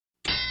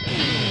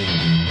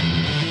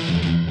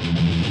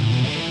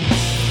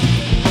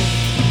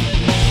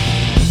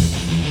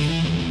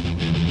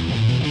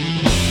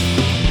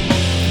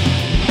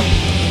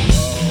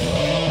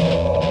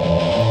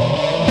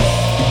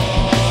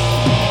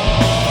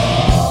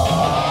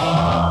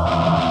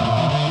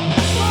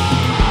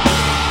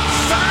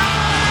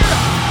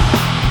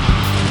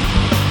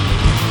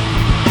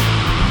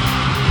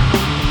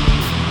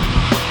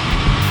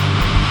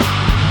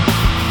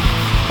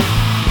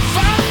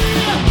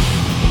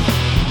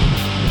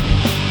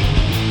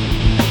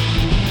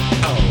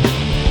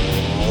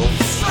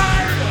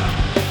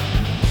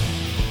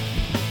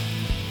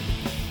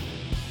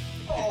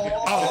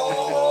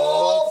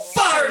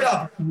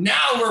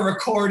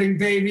recording,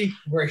 baby.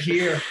 We're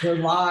here. We're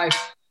live.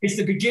 It's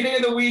the beginning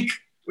of the week.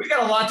 We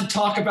got a lot to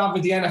talk about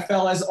with the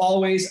NFL as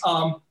always,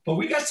 but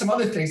we got some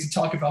other things to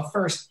talk about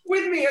first.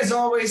 With me as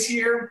always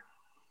here,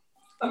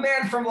 a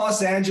man from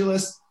Los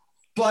Angeles,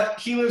 but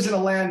he lives in a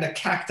land of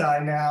cacti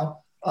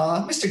now,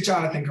 Mr.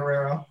 Jonathan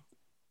Guerrero.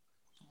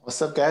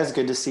 What's up, guys?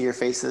 Good to see your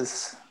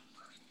faces.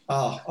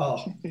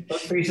 Oh,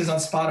 those faces on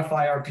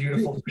Spotify are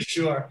beautiful for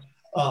sure.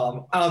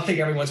 I don't think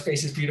everyone's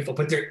face is beautiful,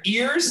 but their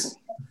ears,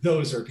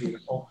 those are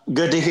beautiful.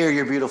 Good to hear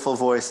your beautiful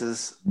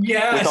voices.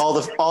 Yes. With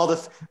all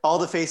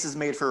the faces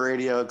made for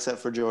radio except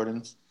for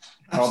Jordan's.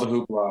 All the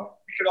hoopla.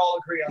 We could all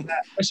agree on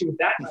that, especially with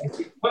that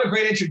nice. What a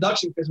great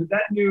introduction, because with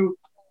that new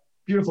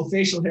beautiful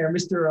facial hair,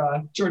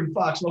 Mr. Jordan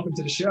Fox, welcome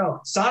to the show.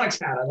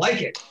 Sonic's hat, I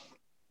like it.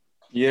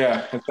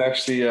 Yeah, it's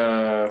actually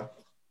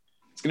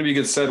it's going to be a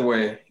good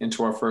segue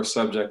into our first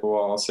subject, but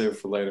I'll save it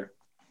for later.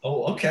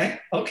 Oh, okay.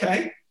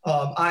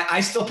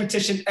 I still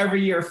petition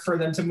every year for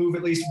them to move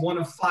at least one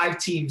of 5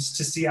 teams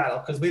to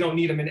Seattle because we don't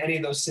need them in any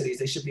of those cities.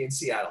 They should be in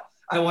Seattle.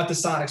 I want the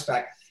Sonics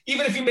back.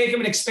 Even if you make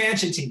them an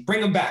expansion team, bring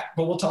them back,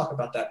 but we'll talk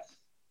about that.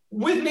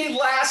 With me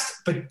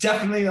last, but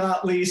definitely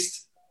not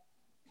least,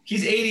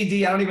 he's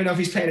ADD. I don't even know if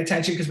he's paying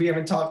attention because we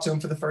haven't talked to him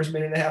for the first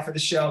minute and a half of the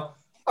show.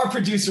 Our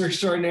producer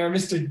extraordinaire,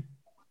 Mr.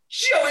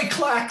 Joey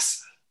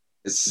Clax.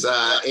 It's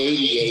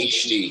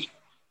ADHD.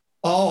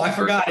 Oh, I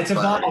forgot. It's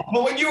evolved.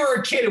 But when you were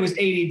a kid, it was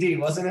ADD,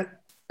 wasn't it?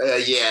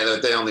 Yeah,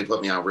 they only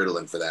put me on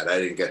Ritalin for that. I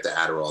didn't get the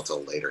Adderall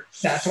till later.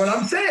 That's what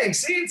I'm saying.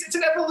 See, it's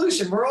an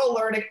evolution. We're all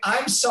learning.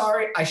 I'm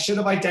sorry. I should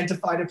have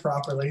identified it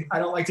properly. I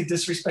don't like to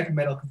disrespect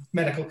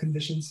medical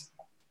conditions.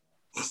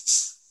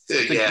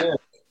 Yeah.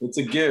 It's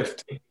a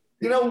gift.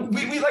 You know,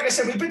 we like I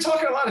said, we've been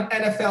talking a lot of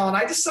NFL, and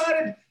I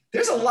decided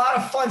there's a lot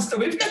of fun stuff.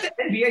 We've got the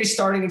NBA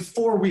starting in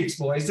 4 weeks,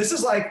 boys. This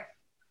is like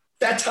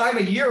that time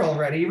of year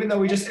already, even though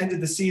we just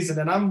ended the season,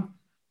 and I'm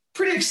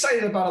pretty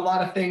excited about a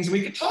lot of things.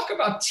 We could talk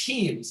about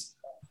teams.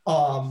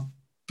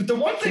 But the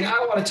one thing I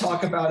want to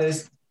talk about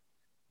is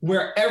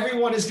where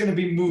everyone is going to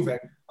be moving.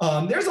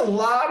 There's a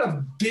lot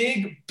of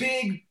big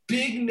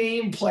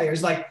name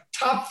players, like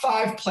top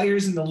 5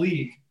 players in the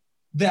league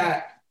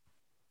that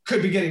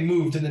could be getting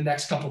moved in the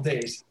next couple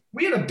days.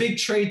 We had a big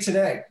trade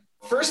today.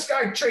 First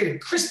guy traded,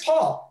 Chris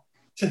Paul,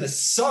 to the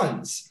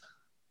Suns.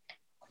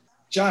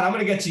 John, I'm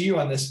going to get to you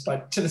on this,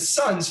 but to the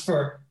Suns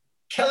for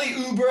Kelly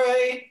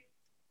Oubre,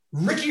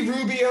 Ricky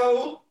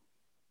Rubio,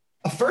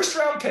 a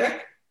first-round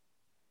pick,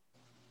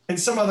 and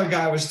some other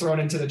guy was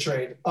thrown into the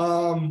trade.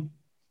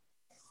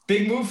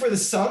 Big move for the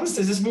Suns.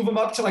 Does this move them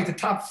up to like the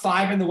top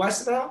 5 in the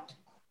West now?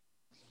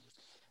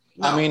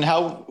 No. I mean,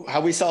 how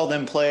we saw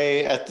them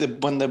play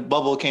when the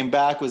bubble came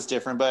back was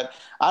different, but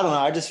I don't know.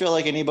 I just feel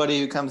like anybody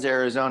who comes to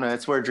Arizona,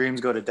 it's where dreams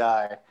go to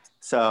die.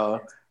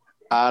 So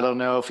I don't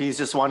know if he's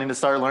just wanting to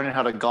start learning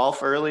how to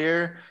golf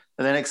earlier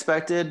than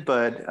expected,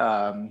 but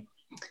I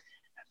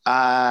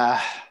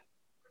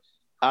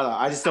don't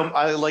know.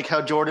 I like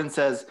how Jordan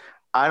says,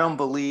 I don't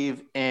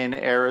believe in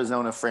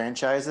Arizona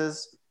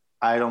franchises.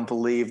 I don't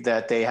believe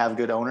that they have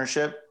good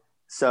ownership.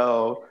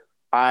 So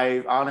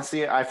I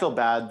feel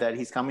bad that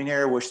he's coming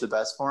here. Wish the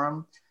best for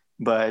him.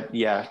 But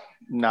yeah,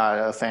 not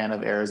a fan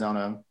of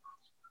Arizona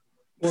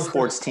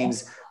sports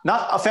teams.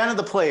 Not a fan of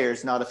the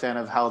players, not a fan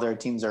of how their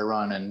teams are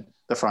run and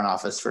the front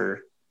office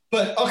for.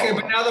 But okay,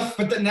 now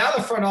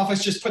the front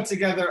office just put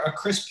together a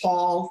Chris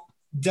Paul,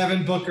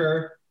 Devin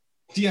Booker,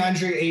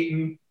 DeAndre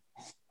Ayton,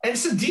 and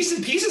some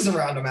decent pieces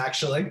around him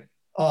actually.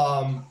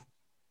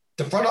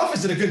 The front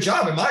office did a good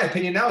job, in my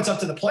opinion. Now it's up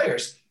to the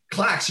players.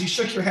 Clax, you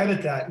shook your head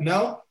at that.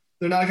 No,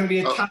 they're not going to be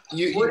a top.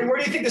 Where do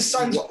you think the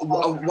Suns?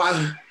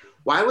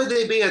 Why would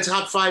they be a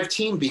top 5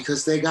 team?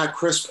 Because they got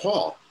Chris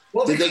Paul.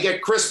 Well, did they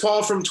get Chris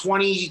Paul from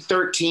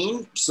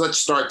 2013? So let's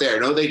start there.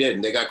 No, they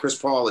didn't. They got Chris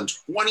Paul in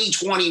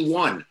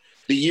 2021,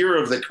 the year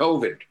of the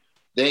COVID.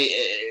 The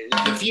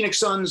Phoenix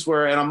Suns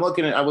were, and I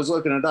was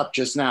looking it up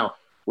just now,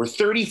 were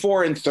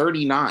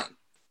 34-39.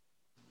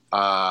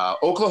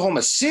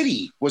 Oklahoma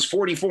City was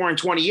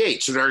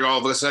 44-28. So they're all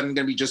of a sudden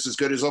going to be just as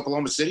good as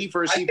Oklahoma City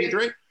for a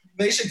CP3?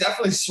 They should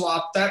definitely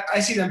swap that. I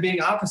see them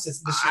being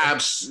opposites this year.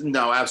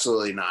 No,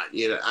 absolutely not.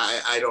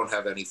 I don't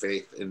have any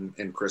faith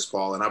in Chris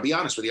Paul. And I'll be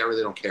honest with you, I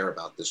really don't care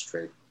about this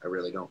trade. I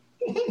really don't.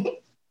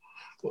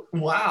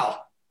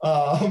 Wow.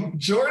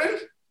 Jordan?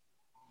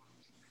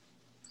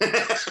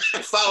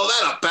 Follow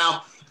that up,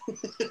 pal.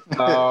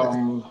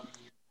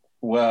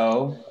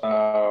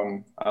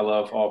 I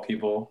love all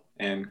people,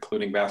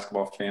 including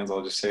basketball fans.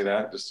 I'll just say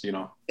that,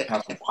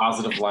 have some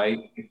positive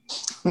light.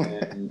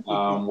 And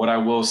what I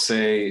will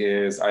say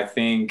is I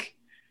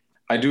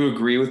do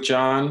agree with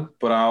John,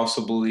 but I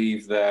also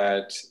believe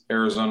that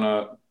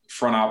Arizona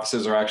front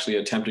offices are actually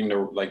attempting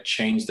to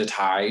change the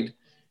tide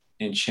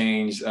and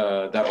change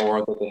that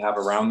aura that they have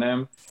around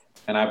them.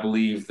 And I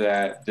believe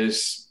that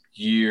this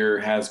year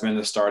has been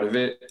the start of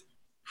it.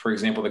 For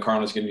example, the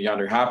Cardinals getting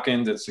DeAndre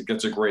Hopkins.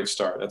 That's a great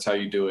start. That's how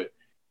you do it.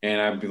 And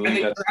I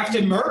believe that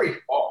drafted Murray.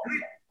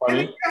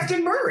 They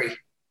drafted Murray.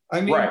 I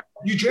mean, right.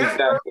 You draft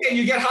Murray and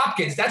you get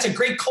Hopkins. That's a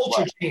great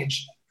culture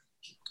change.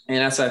 And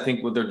that's, I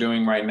think, what they're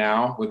doing right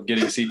now with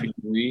getting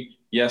CP3.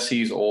 Yes,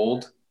 he's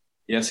old.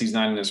 Yes, he's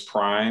not in his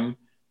prime.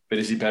 But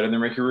is he better than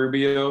Ricky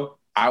Rubio?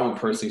 I would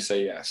personally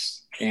say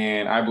yes.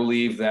 And I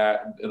believe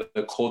that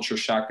the culture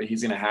shock that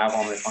he's going to have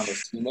on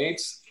his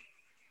teammates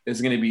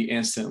is going to be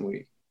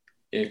instantly.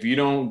 If you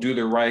don't do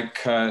the right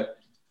cut,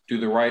 do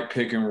the right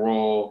pick and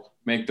roll,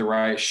 make the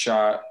right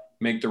shot,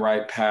 make the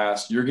right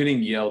pass, you're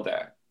getting yelled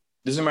at.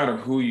 Doesn't matter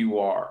who you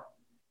are.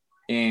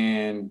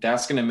 And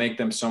that's going to make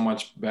them so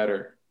much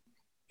better.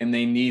 And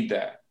they need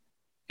that.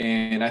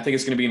 And I think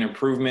it's going to be an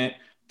improvement.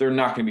 They're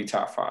not going to be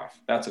top 5.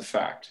 That's a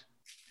fact.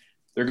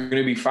 They're going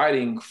to be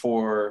fighting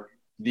for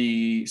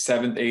the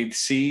 7th, 8th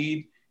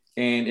seed.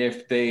 And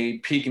if they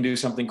peak and do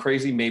something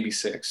crazy, maybe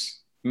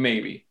 6.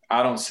 Maybe.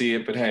 I don't see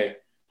it, but hey,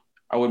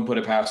 I wouldn't put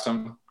it past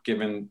them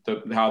given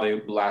how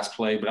they last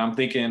played. But I'm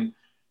thinking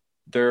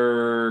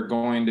they're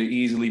going to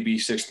easily be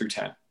 6 through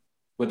 10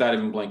 without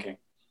even blinking.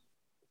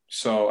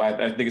 So I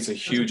think it's a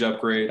huge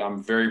upgrade.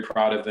 I'm very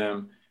proud of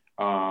them.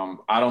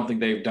 I don't think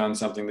they've done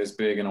something this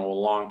big in a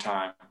long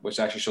time, which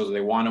actually shows that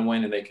they want to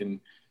win and they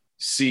can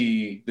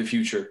see the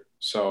future.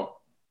 So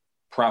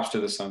props to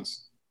the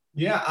Suns.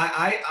 Yeah,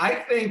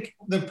 I think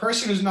the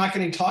person who's not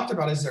getting talked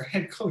about is their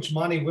head coach,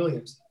 Monty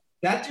Williams.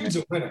 That dude's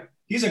a winner.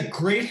 He's a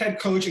great head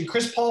coach, and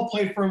Chris Paul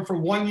played for him for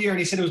 1 year, and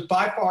he said it was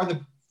by far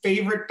the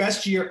favorite,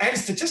 best year, and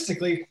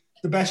statistically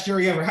the best year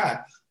he ever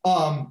had.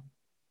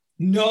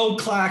 No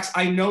Clax.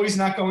 I know he's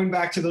not going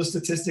back to those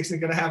statistics and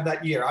going to have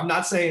that year. I'm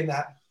not saying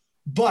that.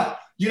 But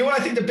you know what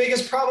I think the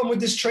biggest problem with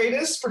this trade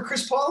is for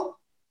Chris Paul?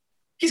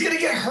 He's going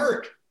to get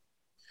hurt.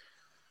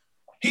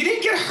 He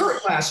didn't get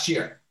hurt last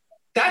year.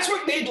 That's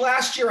what made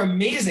last year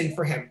amazing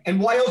for him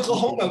and why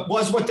Oklahoma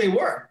was what they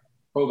were.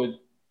 COVID.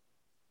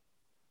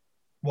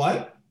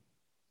 What?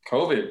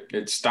 COVID.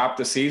 It stopped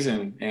the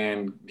season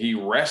and he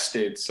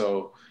rested.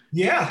 So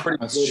yeah,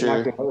 that's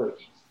true.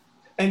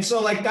 And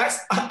so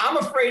I'm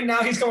afraid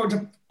now he's going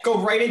to go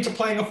right into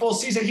playing a full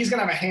season. He's going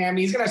to have a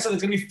hammy. He's going to have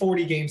there's going to be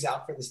 40 games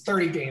out for this,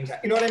 30 games out.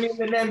 You know what I mean?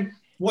 And then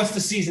what's the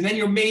season? Then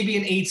you're maybe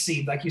an 8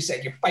 seed, like you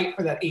said. You fight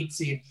for that 8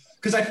 seed.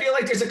 Because I feel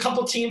like there's a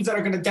couple teams that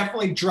are going to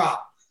definitely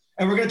drop.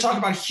 And we're going to talk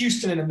about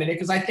Houston in a minute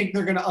because I think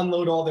they're going to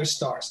unload all their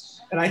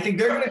stars. And I think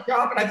they're going to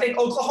drop, and I think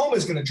Oklahoma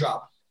is going to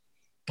drop.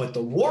 But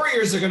the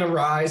Warriors are going to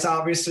rise,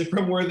 obviously,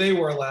 from where they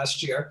were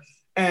last year.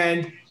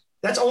 And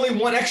that's only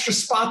one extra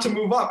spot to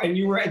move up, and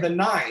you were at the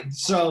 9.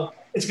 So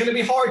it's going to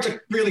be hard to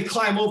really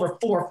climb over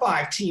 4 or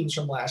 5 teams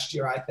from last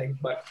year, I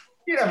think. But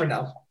you never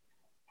know.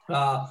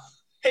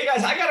 Hey,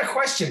 guys, I got a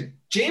question.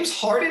 James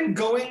Harden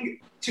going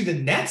to the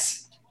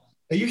Nets?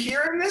 Are you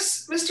hearing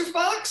this, Mr.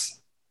 Fox?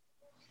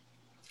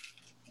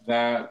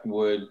 That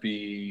would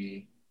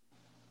be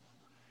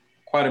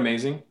quite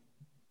amazing.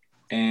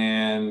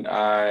 And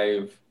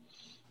I've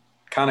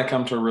kind of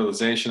come to a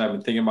realization. I've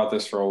been thinking about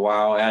this for a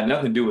while. It had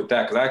nothing to do with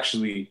that because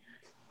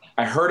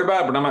I heard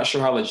about it, but I'm not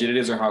sure how legit it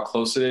is or how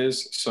close it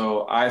is.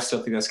 So I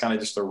still think that's kind of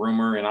just a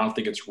rumor, and I don't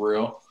think it's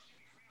real.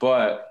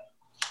 But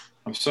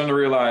I'm starting to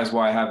realize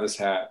why I have this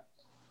hat.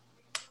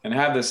 And I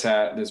have this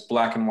hat, this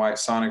black and white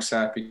Sonics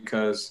hat,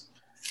 because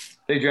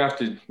they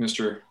drafted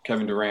Mr.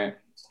 Kevin Durant.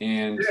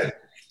 And yeah.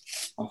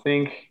 I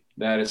think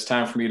that it's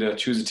time for me to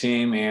choose a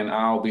team, and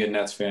I'll be a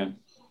Nets fan.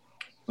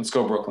 Let's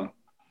go, Brooklyn.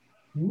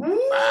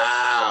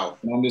 Wow.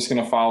 And I'm just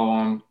going to follow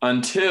them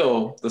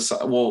until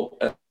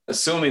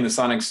assuming the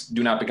Sonics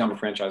do not become a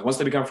franchise. Once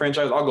they become a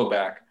franchise, I'll go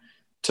back.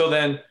 Till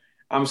then,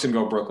 I'm just going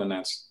to go Brooklyn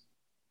Nets.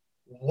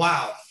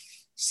 Wow.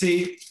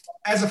 See,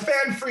 as a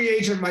fan free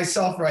agent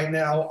myself right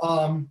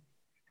now,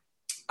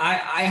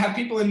 I have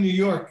people in New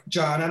York,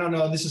 John. I don't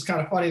know. This is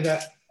kind of funny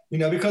that,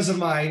 because of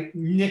my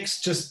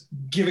Knicks just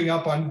giving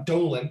up on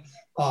Dolan,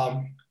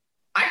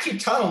 I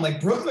keep telling them,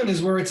 Brooklyn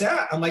is where it's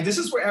at. I'm like, this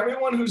is where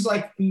everyone who's,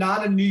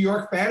 not a New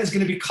York fan is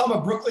going to become a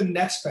Brooklyn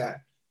Nets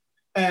fan.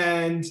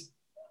 And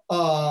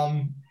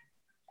I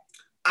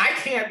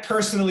can't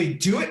personally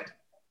do it.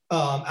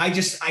 I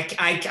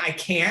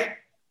can't.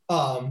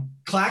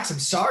 Clax, I'm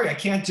sorry, I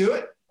can't do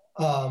it.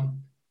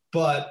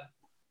 But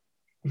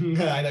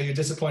I know you're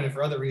disappointed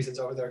for other reasons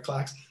over there,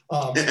 Clax.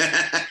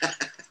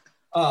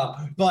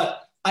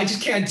 But I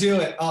just can't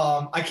do it.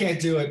 I can't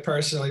do it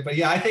personally. But,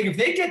 yeah, I think if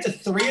they get to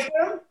 3 of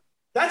them,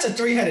 that's a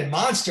 3-headed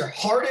monster.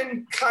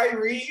 Harden,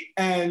 Kyrie,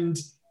 and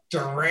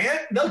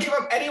Durant. They'll give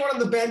up anyone on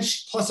the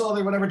bench plus all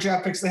their whatever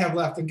draft picks they have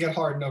left and get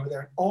Harden over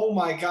there. Oh,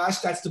 my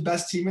gosh, that's the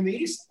best team in the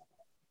East.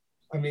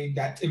 I mean,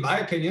 that, in my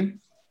opinion.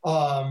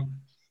 On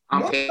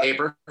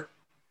paper.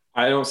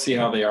 I don't see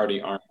how they already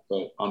aren't,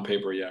 but on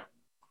paper, yeah.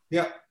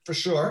 Yeah, for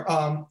sure.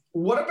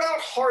 What about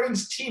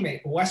Harden's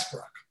teammate,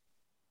 Westbrook?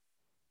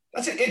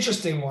 That's an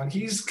interesting one.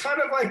 He's kind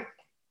of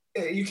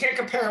you can't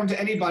compare him to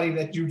anybody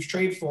that you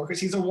trade for because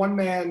he's a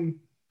one-man.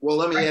 Well,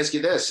 let me ask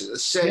you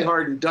this. Say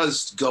Harden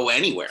does go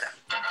anywhere.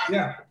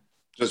 Yeah.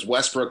 Does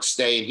Westbrook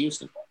stay in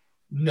Houston?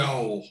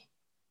 No,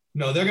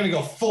 they're going to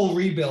go full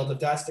rebuild if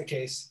that's the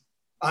case,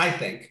 I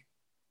think.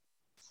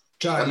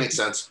 John, that makes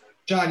sense.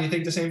 John, you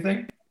think the same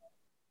thing?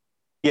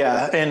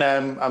 Yeah, and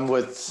I'm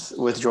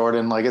with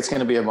Jordan. It's going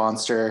to be a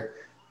monster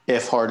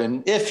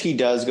if he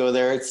does go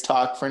there. It's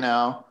talk for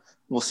now.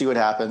 We'll see what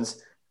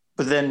happens.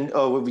 But then,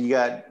 we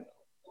got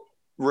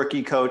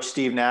rookie coach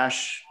Steve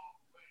Nash,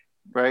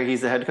 right?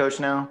 He's the head coach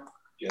now.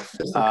 Yes.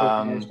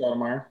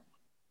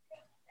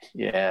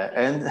 Yeah,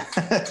 and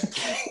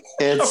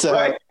it's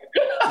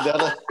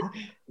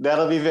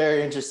that'll be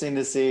very interesting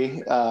to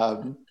see.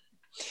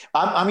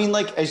 I mean,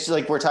 like, it's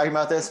like we're talking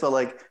about this, but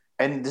like,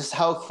 and just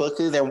how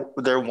quickly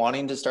they're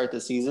wanting to start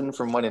the season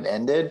from when it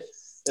ended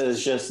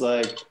is just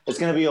like it's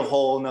going to be a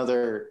whole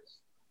nother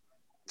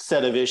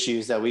set of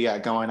issues that we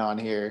got going on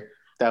here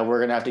that we're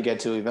going to have to get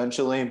to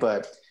eventually.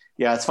 But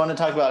yeah, it's fun to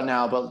talk about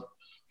now. But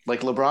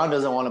like, LeBron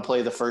doesn't want to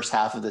play the first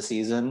half of the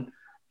season,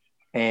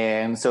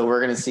 and so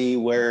we're going to see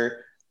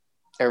where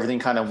everything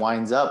kind of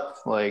winds up.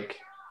 Like,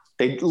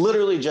 they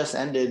literally just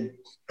ended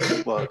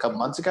a couple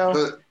months ago.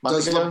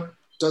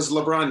 Does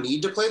LeBron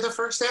need to play the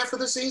first half of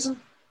the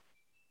season?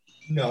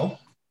 No.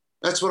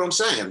 That's what I'm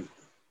saying.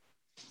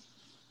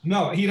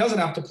 No, he doesn't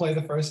have to play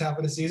the first half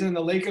of the season, and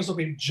the Lakers will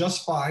be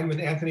just fine with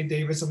Anthony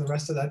Davis and the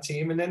rest of that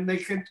team, and then they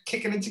could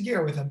kick it into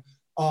gear with him.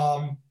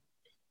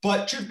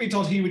 But truth be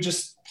told, he would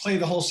just play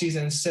the whole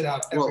season and sit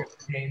out every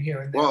game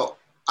here and there. Well,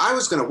 I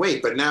was going to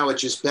wait, but now it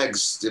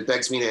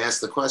begs me to ask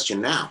the question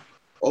now.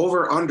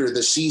 Over under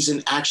the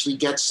season actually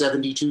gets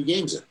 72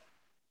 games in.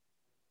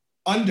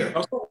 Under.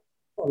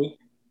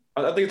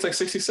 I think it's like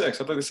 66.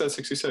 I thought they said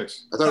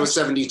 66. I thought it was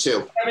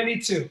 72.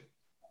 72.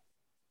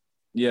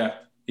 Yeah.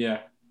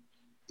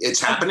 It's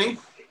happening?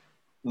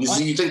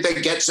 You think they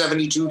get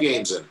 72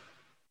 games in?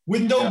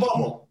 With no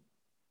bubble.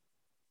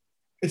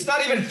 It's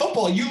not even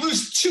football. You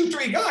lose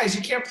 2-3 guys,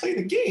 you can't play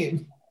the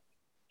game.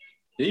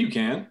 Yeah, you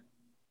can.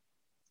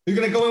 You're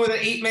going to go in with an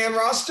 8-man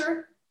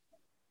roster?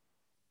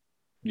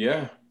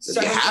 Yeah.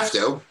 You have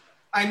to.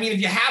 I mean, if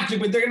you have to,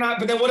 but they're not.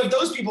 But then what if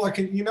those people are,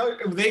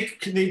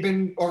 they've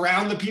been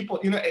around the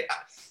people,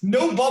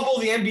 no bubble,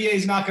 the NBA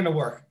is not going to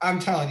work. I'm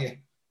telling you.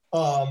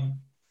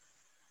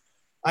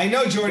 I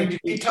know, Jordan.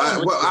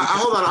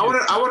 Hold on.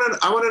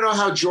 I want to know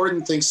how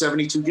Jordan thinks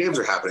 72 games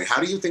are happening.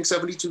 How do you think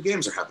 72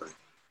 games are happening?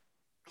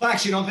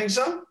 Clax, you don't think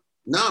so?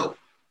 No,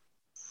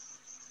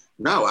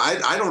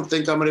 I don't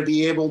think I'm going to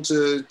be able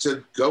to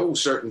go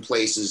certain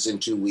places in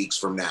 2 weeks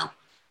from now.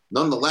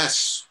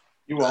 Nonetheless,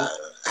 you won't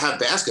have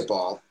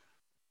basketball.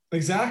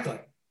 Exactly.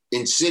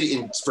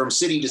 From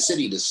city to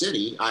city to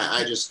city.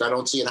 I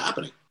don't see it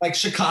happening. Like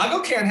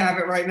Chicago can't have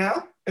it right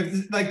now.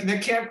 They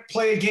can't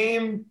play a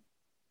game.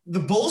 The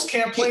Bulls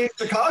can't play in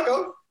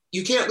Chicago.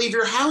 You can't leave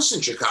your house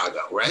in Chicago,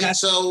 right?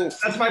 That's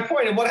my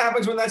point. And what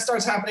happens when that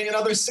starts happening in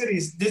other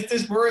cities?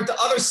 We're at the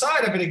other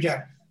side of it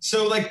again.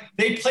 So like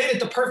they played at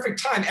the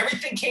perfect time.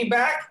 Everything came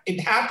back. It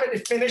happened.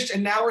 It finished,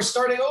 and now we're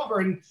starting over.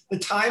 And the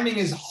timing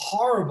is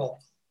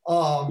horrible.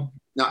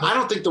 Now, I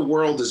don't think the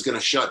world is going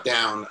to shut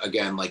down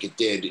again like it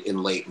did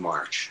in late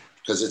March,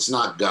 because it's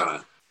not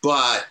gonna.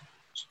 But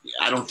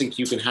I don't think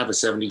you can have a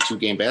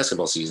 72-game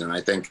basketball season.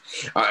 I think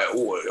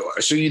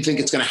so. You think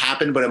it's going to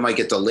happen, but it might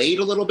get delayed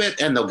a little bit,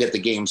 and they'll get the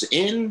games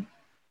in.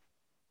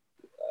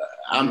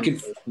 I'm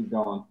confused.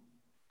 All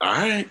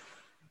right.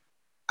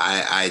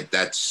 I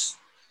that's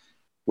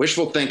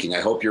wishful thinking.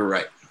 I hope you're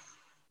right.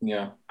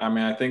 Yeah, I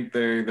mean, I think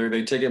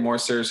they take it more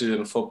seriously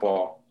than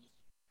football.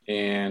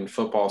 And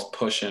football's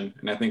pushing,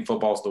 and I think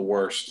football's the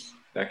worst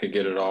that could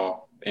get it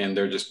all, and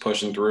they're just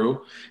pushing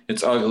through.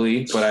 It's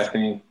ugly, but I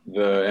think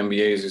the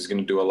NBA is going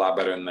to do a lot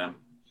better than them.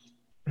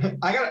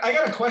 I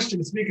got a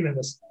question. Speaking of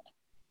this,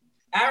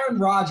 Aaron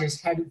Rodgers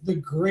had the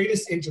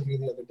greatest interview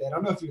the other day. I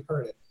don't know if you've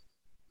heard it,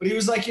 but he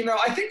was like,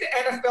 I think the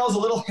NFL is a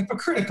little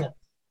hypocritical.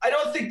 I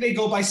don't think they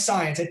go by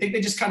science. I think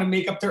they just kind of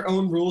make up their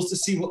own rules to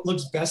see what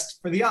looks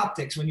best for the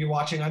optics when you're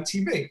watching on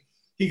TV.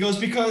 He goes,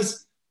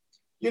 because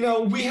we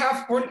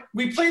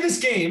play this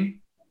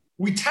game,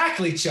 we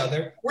tackle each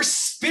other, we're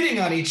spitting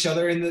on each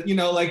other in the,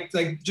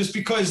 like just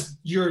because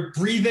you're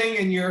breathing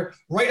and you're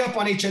right up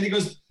on each other. He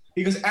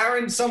goes,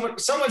 Aaron, someone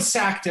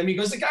sacked him. He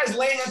goes, the guy's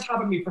laying on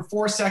top of me for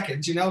 4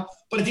 seconds,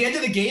 but at the end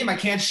of the game, I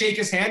can't shake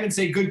his hand and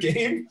say good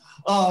game.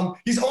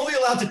 He's only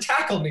allowed to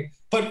tackle me,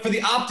 but for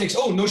the optics,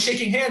 no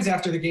shaking hands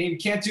after the game. You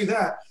can't do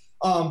that.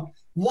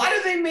 Why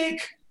do they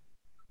make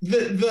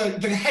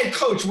the head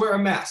coach wear a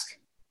mask?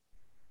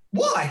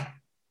 Why?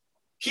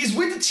 He's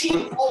with the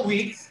team all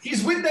week.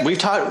 He's with them.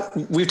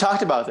 We've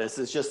talked about this.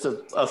 It's just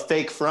a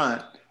fake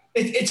front.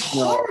 It's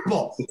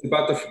horrible. It's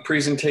about the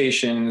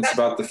presentation. It's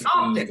about the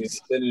fans. It's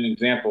setting an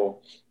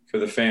example for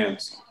the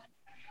fans.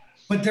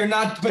 But they're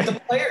not. But the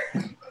player.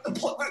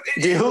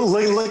 Dude,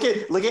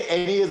 look at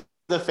any of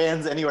the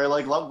fans anywhere.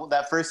 Like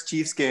that first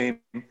Chiefs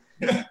game.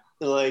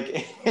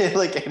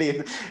 like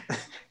any.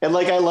 And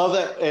I love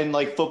that in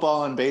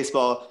football and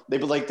baseball,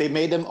 they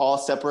made them all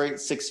separate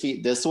 6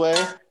 feet this way,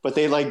 but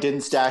they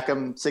didn't stack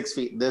them 6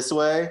 feet this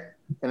way.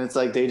 And it's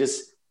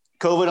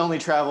COVID only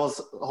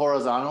travels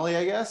horizontally,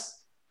 I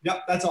guess.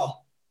 Yep, that's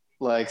all.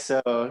 All right.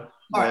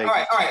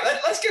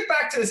 Let's get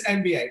back to this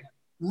NBA.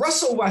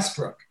 Russell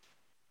Westbrook.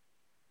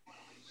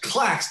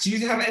 Clax, do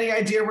you have any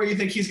idea where you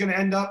think he's going to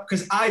end up?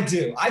 Because I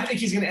do. I think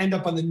he's going to end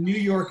up on the New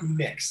York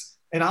Knicks,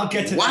 and I'll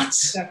get to that in a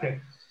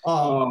second.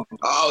 Oh,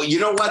 you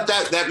know what?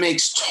 That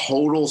makes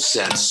total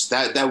sense.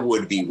 That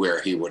would be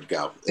where he would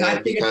go. I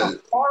think it's a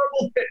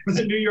horrible fit for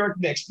the New York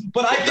Knicks.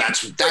 But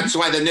that's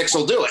why the Knicks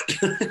will do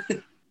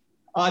it.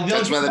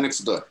 That's why the Knicks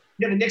will do it.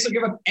 Yeah, the Knicks will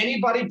give up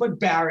anybody but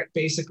Barrett,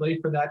 basically,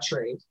 for that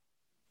trade.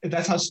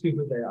 That's how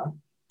stupid they are.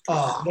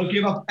 They'll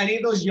give up any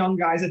of those young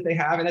guys that they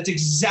have, and that's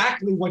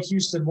exactly what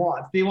Houston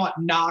wants. They want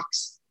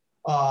Knox.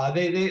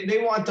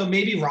 They want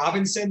maybe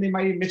Robinson.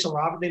 Mitchell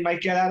Robinson. They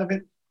might get out of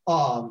it.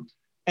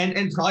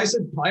 And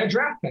probably a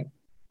draft pick.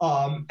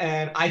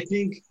 And I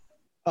think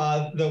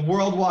the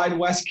Worldwide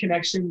West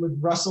connection with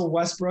Russell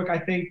Westbrook.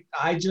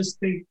 I just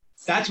think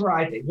that's where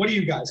I think. What do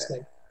you guys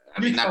think?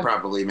 I mean, that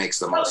probably makes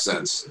the most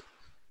sense.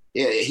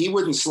 Yeah, he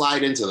wouldn't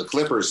slide into the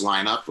Clippers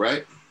lineup,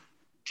 right?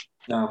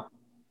 No.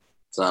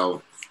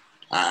 So,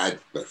 I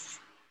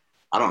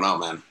don't know,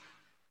 man.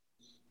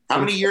 How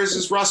many years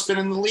has Russ been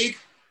in the league?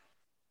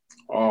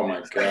 Oh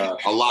my God,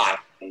 a lot.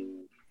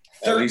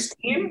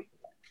 13?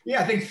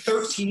 Yeah, I think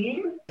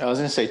 13. I was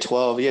gonna say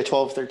 12. Yeah,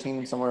 12,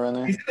 13, somewhere around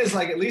there. He's in his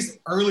at least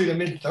early to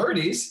mid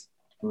 30s.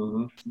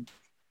 Mm-hmm.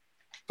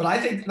 But I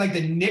think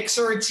the Knicks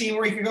are a team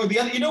where he could go.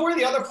 You know where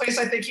the other place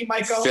I think he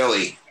might go?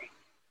 Philly.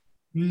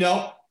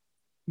 No,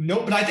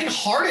 but I think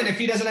Harden, if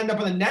he doesn't end up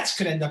in the Nets,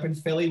 could end up in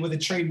Philly with a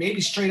trade,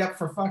 maybe straight up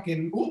for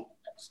fucking. Ooh,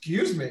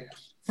 excuse me,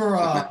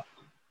 for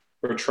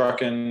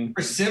trucking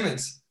for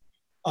Simmons.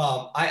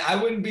 I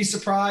wouldn't be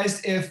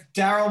surprised if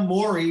Daryl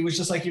Morey was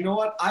just like, you know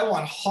what, I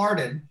want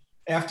Harden.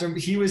 After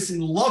he was in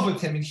love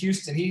with him in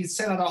Houston, he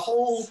sent out a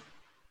whole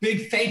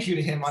big thank you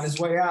to him on his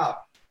way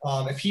out.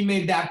 If he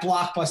made that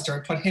blockbuster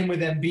and put him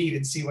with Embiid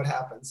and see what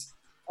happens.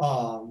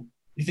 You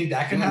think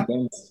that could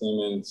happen? Ben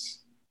Simmons.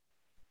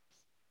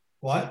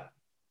 What?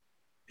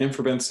 Him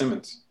for Ben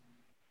Simmons.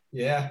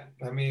 Yeah,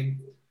 I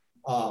mean,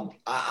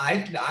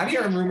 I'm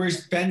hearing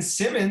rumors Ben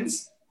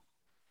Simmons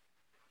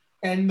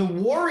and the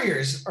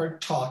Warriors are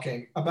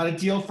talking about a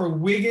deal for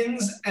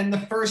Wiggins and the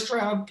first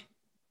round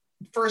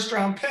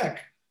pick.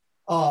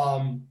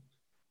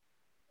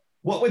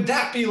 What would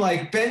that be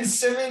like? Ben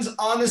Simmons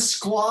on the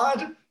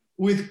squad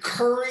with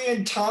Curry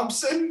and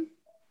Thompson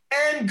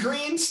and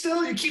Green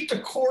still? You keep the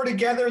core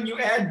together and you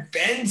add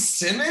Ben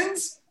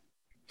Simmons?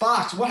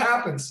 Fox, what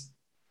happens?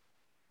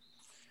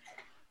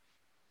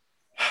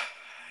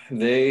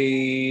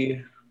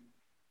 They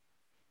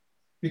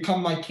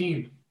become my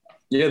team.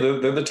 Yeah,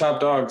 they're the top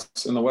dogs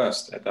in the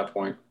West at that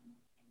point.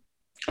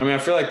 I mean, I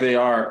feel like they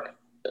are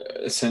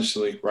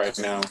essentially right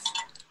now.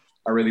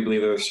 I really believe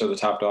they're still the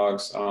top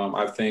dogs.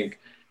 I think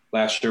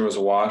last year was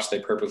a wash. They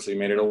purposely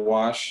made it a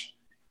wash.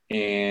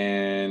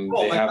 And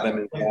they have that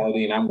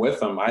mentality, and I'm with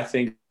them. I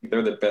think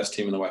they're the best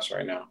team in the West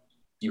right now.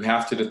 You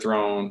have to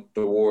dethrone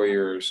the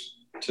Warriors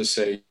to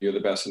say you're the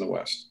best in the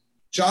West.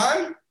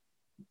 John,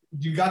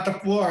 you got the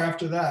floor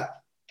after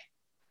that.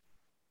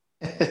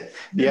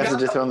 You have to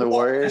dethrone the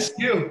Warriors?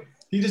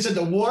 He just said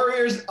the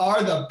Warriors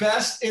are the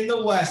best in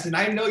the West, and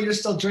I know you're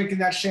still drinking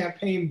that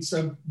champagne,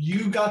 so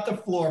you got the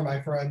floor, my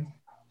friend.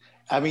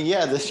 I mean,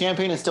 yeah, the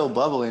champagne is still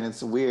bubbling.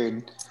 It's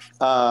weird.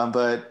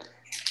 But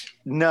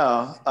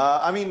no.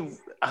 I mean,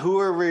 who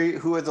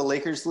are the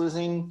Lakers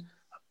losing?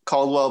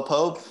 Caldwell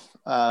Pope.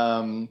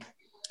 Bye.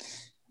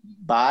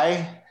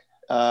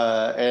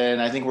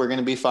 And I think we're going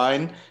to be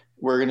fine.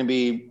 We're going to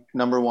be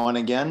number one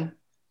again,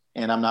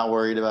 and I'm not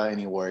worried about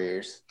any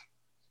Warriors.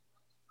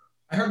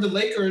 I heard the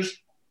Lakers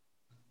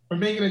are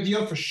making a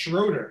deal for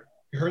Schroeder.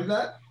 You heard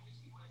that?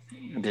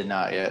 Did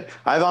not yet.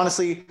 I've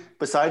honestly,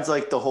 besides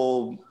like the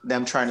whole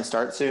them trying to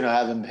start soon, I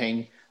haven't been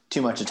paying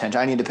too much attention.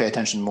 I need to pay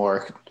attention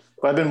more.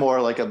 But I've been more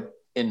like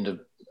into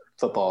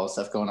football and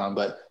stuff going on.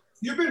 But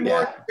you've been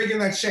more drinking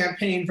that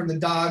champagne from the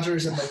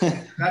Dodgers, and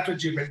that's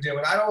what you've been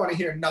doing. I don't want to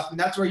hear nothing.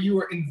 That's where you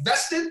were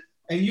invested,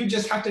 and you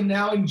just have to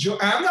now enjoy.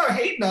 I'm not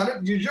hating on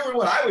it. You're doing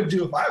what I would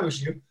do if I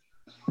was you.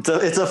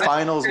 It's a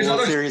finals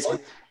World Series.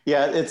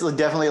 Yeah, it's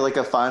definitely like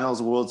a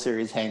finals World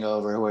Series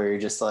hangover where you're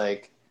just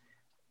like,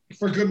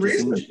 for good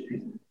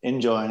reason,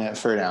 enjoying it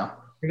for now.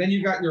 And then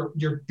you got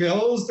your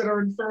Bills that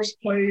are in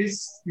first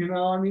place. You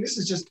know, I mean, this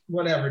is just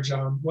whatever,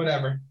 John.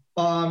 Whatever.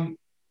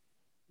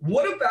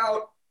 What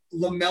about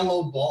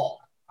LaMelo Ball?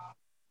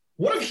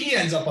 What if he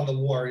ends up on the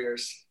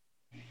Warriors?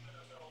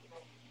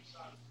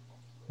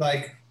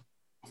 Like,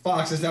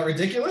 Fox, is that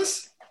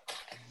ridiculous?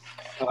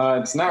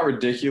 It's not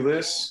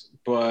ridiculous,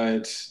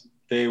 but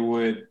they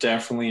would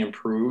definitely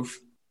improve.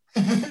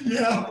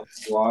 Yeah.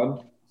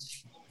 Squad.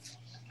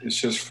 It's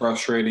just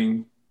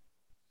frustrating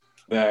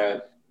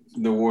that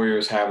the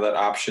Warriors have that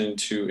option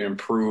to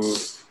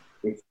improve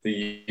with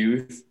the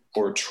youth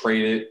or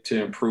trade it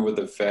to improve with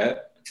the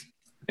vet.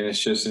 And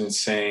it's just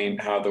insane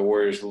how the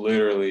Warriors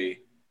literally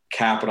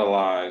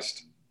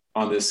capitalized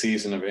on this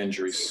season of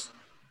injuries.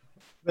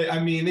 I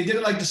mean, they did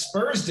it like the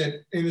Spurs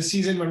did in the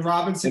season when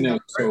Robinson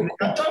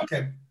got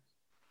Duncan.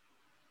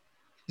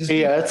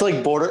 Yeah, it's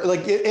like border.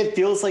 Like it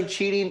feels like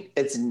cheating.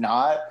 It's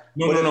not.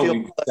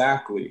 No,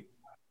 exactly.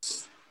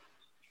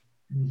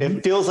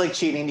 It feels like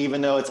cheating,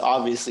 even though it's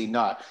obviously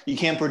not. You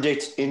can't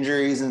predict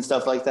injuries and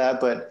stuff like that,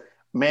 but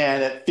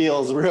man, it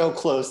feels real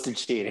close to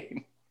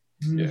cheating.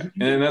 Yeah,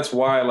 and that's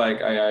why,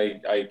 like,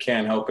 I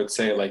can't help but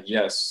say, like,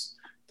 yes,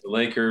 the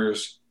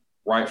Lakers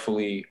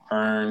rightfully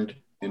earned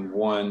and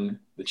won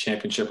the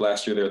championship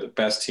last year. They're the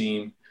best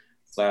team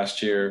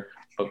last year,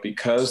 but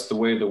because the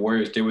way the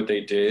Warriors did what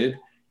they did,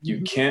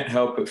 you can't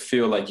help but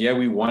feel like, yeah,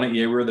 we won it,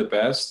 yeah, we're the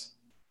best,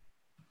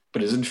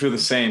 but it doesn't feel the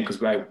same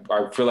because I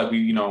feel like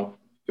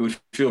it would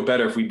feel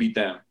better if we beat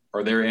them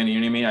or they're in. You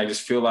know what I mean? I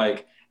just feel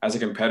like as a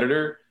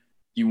competitor,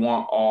 you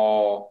want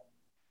all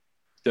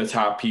the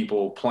top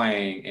people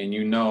playing, and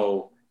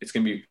it's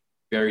going to be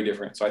very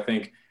different. So I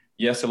think,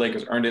 yes, the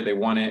Lakers earned it. They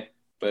won it,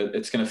 but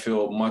it's going to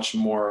feel much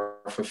more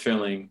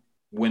fulfilling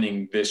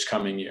winning this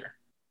coming year.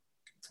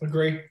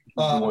 Agree.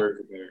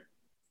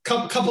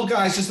 Couple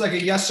guys, just like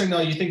a yes or no.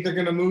 You think they're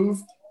going to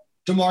move?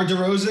 DeMar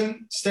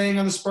DeRozan staying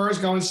on the Spurs,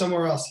 going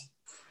somewhere else?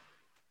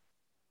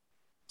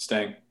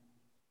 Staying.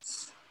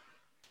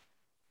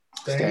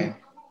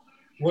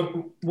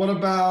 What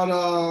about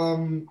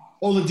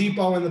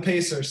Oladipo and the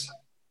Pacers?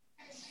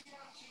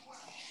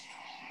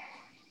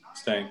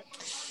 Staying.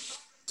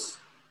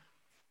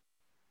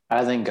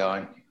 I think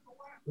going.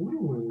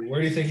 Ooh, where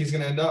do you think he's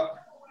going to end up?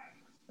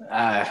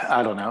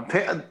 I don't know.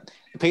 The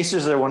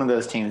Pacers are one of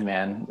those teams,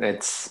 man.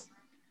 Yep.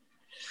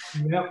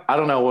 I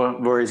don't know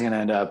where he's going to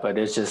end up, but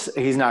it's just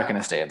he's not going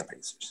to stay in the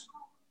Pacers.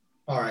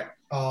 All right.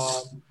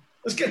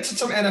 Let's get to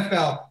some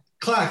NFL.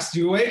 Clax,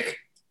 you awake?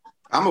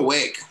 I'm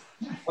awake.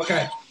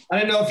 Okay. I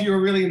didn't know if you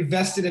were really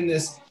invested in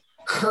this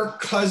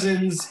Kirk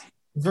Cousins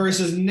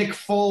versus Nick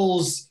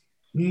Foles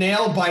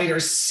nail biter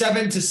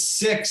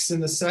 7-6 in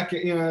the second.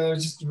 It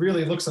just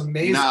really looks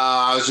amazing. No,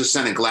 I was just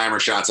sending glamour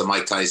shots of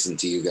Mike Tyson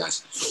to you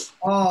guys.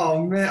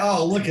 Oh man!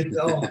 Oh, look at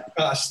that! Oh my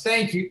gosh!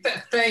 Thank you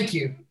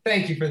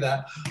for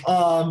that.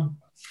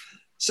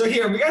 So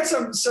here we got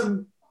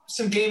some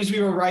games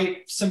we were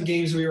right, some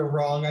games we were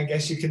wrong. I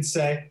guess you could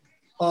say.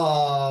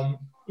 I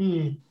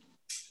don't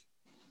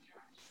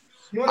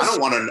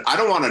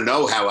want to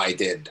know how I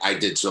did. I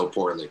did so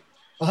poorly.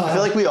 I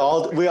feel like we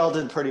all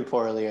did pretty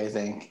poorly, I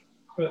think.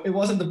 It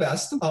wasn't the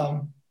best. I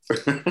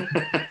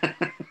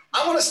want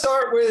to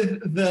start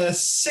with the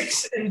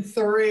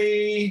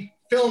 6-3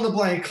 fill in the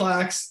blank,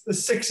 Clax. The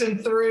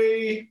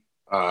 6-3.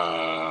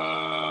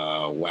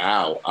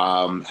 Wow.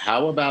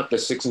 How about the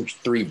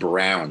 6-3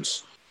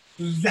 Browns?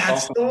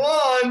 That's the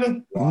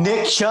one.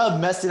 Nick Chubb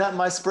messed it up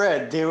my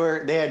spread. They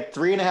had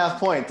 3.5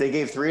 points. They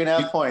gave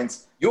 3.5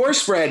 points. Your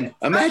spread.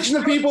 Imagine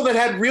the people that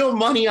had real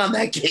money on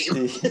that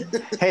game.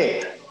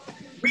 Hey.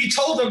 We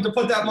told them to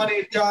put that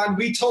money, John.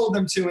 We told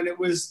them to, and it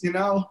was,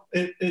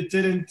 it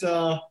didn't.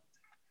 I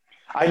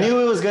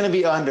knew it was going to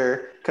be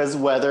under because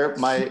weather.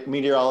 My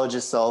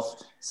meteorologist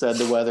self said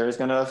the weather is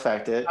going to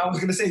affect it. I was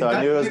going to say, so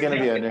I knew it was going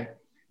to be under.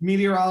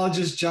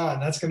 Meteorologist John,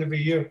 that's going to be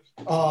you.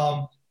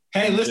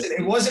 Hey, listen,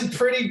 it wasn't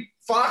pretty,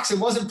 Fox. It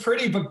wasn't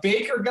pretty, but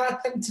Baker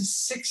got them to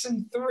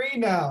 6-3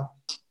 now.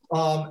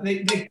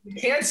 They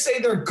can't say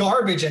they're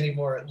garbage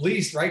anymore, at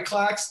least, right,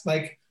 Clax?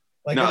 Like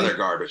no, they're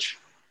garbage.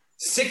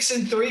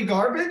 6-3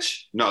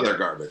 garbage? No, they're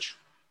garbage.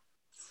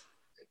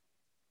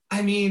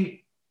 I mean,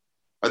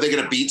 are they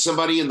going to beat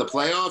somebody in the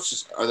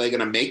playoffs? Are they going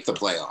to make the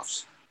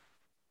playoffs?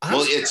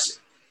 Well, it's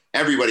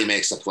everybody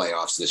makes the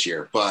playoffs this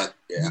year, but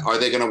are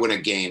they going to win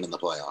a game in the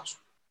playoffs?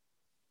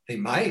 They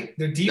might.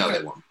 Their defense, no,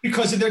 they won't.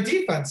 Because of their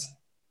defense.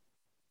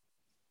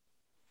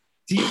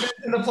 Defense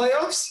in the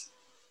playoffs?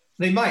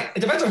 They might. It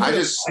depends on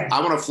who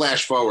I want to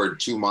flash forward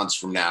 2 months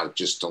from now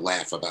just to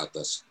laugh about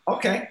this.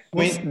 Okay. I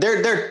mean,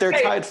 they're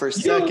tied for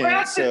second. You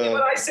laughed at me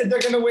when I said they're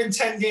going to win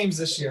 10 games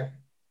this year.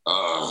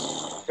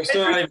 They're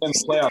still not even in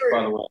the playoffs,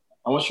 by the way.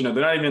 I want you to know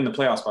they're not even in the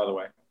playoffs, by the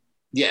way.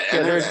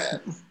 Yeah,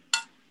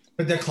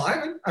 but they're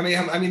climbing.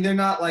 I mean, they're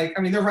not like.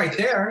 I mean, they're right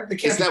there. They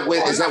can't. Is that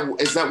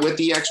with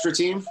the extra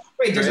team?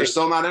 Wait, they're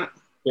still not in it.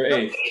 They're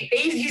 8.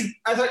 8.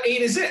 I thought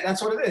 8 is it.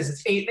 That's what it is.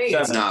 It's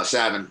 8-8. 7. No,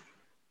 7.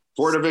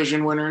 4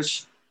 division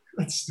winners.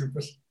 That's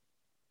stupid.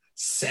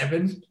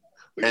 7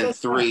 and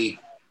 3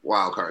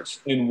 wild cards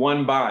in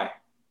 1 bye.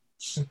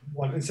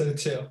 1 instead of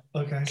 2.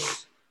 Okay.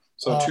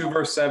 So 2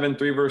 versus 7,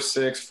 3 versus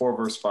 6, 4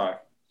 versus 5.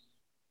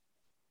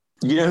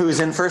 You know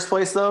who's in first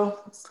place though?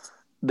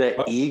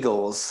 The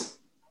Eagles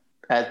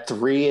at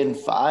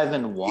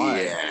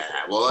 3-5-1. Yeah,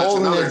 well,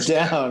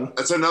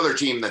 that's another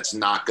team that's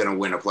not going to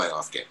win a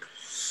playoff game.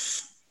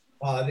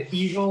 The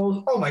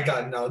Eagles. Oh my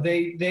God, no!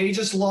 They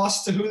just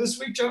lost to who this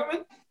week,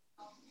 gentlemen?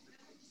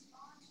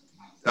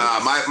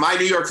 My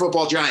New York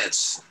Football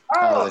Giants.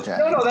 No, that's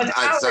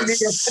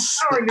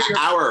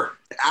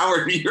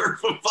our New York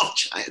Football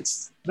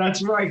Giants.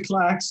 That's right,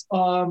 Clax.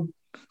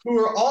 Who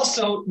are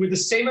also with the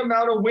same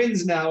amount of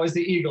wins now as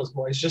the Eagles,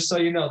 boys. Just so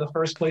you know, the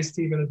first place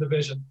team in the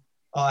division,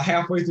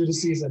 halfway through the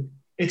season.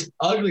 It's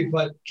ugly,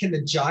 but can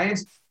the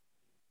Giants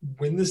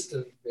win this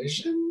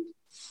division?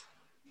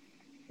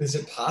 Is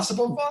it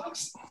possible,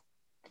 Fox?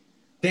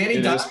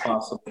 It is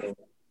possible.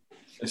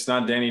 It's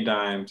not Danny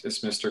Dimes. It's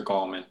Mr.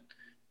 Gallman.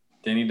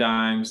 Danny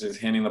Dimes is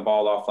handing the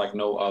ball off like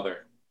no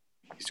other.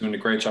 He's doing a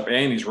great job,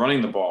 and he's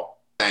running the ball.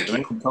 Thank you.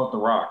 He can tote the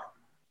rock.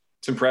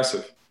 It's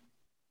impressive.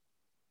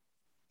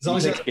 As long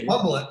as you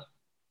bubble it.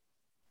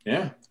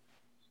 Yeah.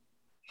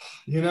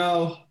 You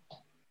know,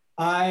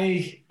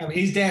 I mean,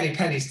 he's Danny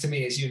Pennies to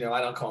me, as you know.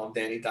 I don't call him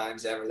Danny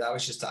Dimes ever. That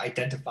was just to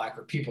identify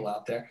for people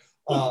out there.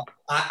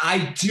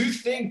 I do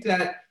think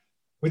that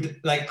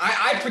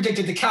I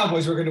predicted the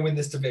Cowboys were going to win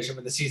this division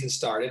when the season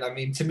started. I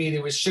mean, to me,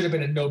 it should have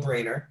been a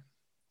no-brainer.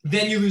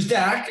 Then you lose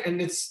Dak,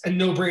 and it's a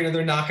no-brainer.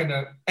 They're not going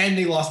to – and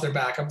they lost their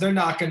backup. They're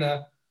not going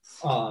to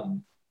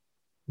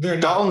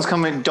Dalton's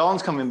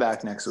coming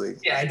back next week.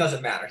 Yeah, it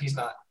doesn't matter. He's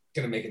not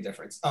going to make a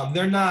difference.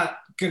 They're not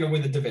going to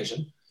win the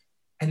division.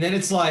 And then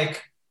it's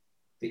like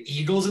the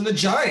Eagles and the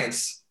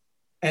Giants.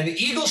 And the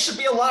Eagles should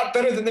be a lot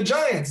better than the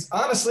Giants.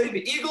 Honestly,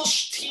 the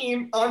Eagles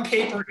team on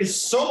paper is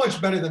so much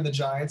better than the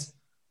Giants.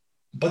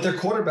 But their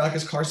quarterback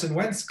is Carson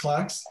Wentz,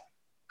 Clax.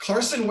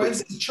 Carson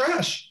Wentz is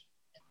trash.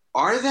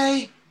 Are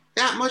they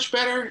that much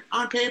better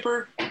on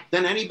paper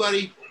than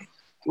anybody?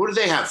 What do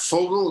they have?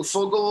 Fogel,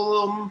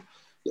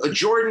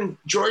 Jordan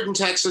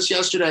texted us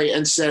yesterday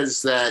and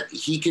says that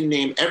he can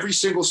name every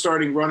single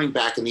starting running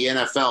back in the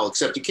NFL,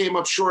 except he came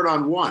up short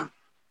on one.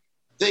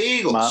 The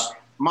Eagles.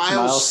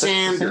 Miles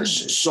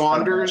Sanders.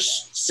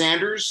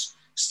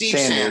 Steve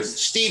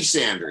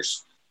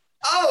Sanders.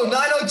 Oh,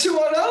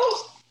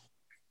 90210?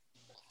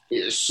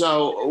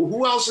 So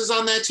who else is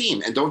on that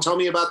team? And don't tell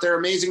me about their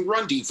amazing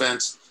run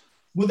defense.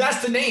 Well,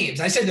 that's the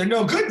names. I said they're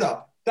no good,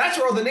 though. That's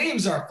where all the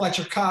names are,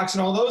 Fletcher Cox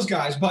and all those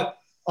guys. But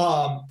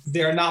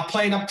they're not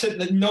playing up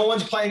to – no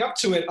one's playing up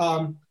to it.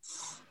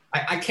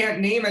 I can't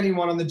name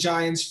anyone on the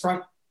Giants'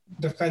 front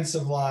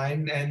defensive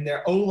line, and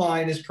their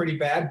O-line is pretty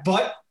bad.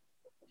 But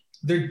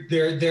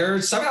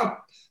they're somehow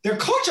 – their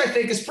coach, I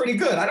think, is pretty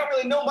good. I don't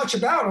really know much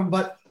about him,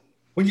 but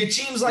when your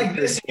team's like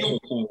this – That's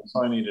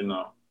all I need to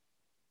know.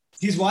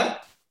 He's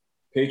what?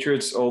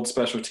 Patriots' old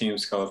special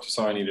teams coach. That's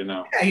all I need to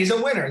know. Yeah, he's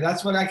a winner.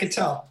 That's what I could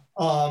tell.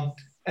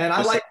 And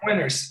I like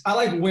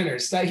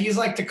winners. That he's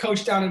like the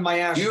coach down in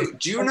Miami.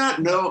 Do you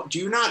not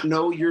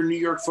know your New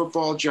York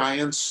Football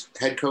Giants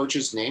head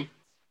coach's name?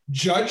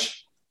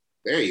 Judge.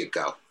 There you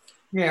go.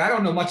 Yeah, I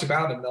don't know much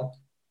about him though.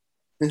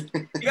 You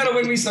got to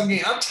win me some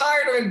game. I'm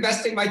tired of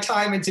investing my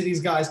time into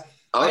these guys. Okay.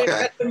 I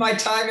invested my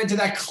time into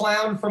that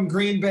clown from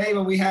Green Bay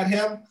when we had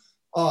him.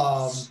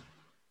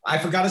 I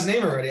forgot his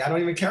name already. I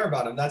don't even care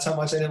about him. That's how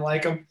much I didn't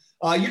like him.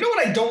 You know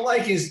what I don't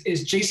like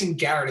is Jason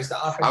Garrett is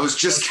the offensive. I was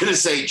just going to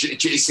say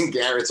Jason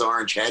Garrett's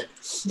orange head.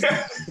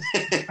 I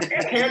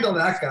can't handle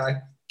that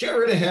guy. Get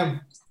rid of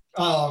him.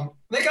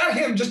 They got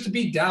him just to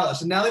beat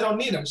Dallas, and now they don't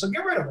need him, so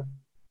get rid of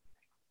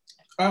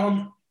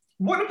him.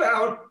 What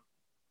about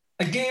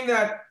a game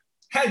that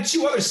had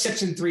two other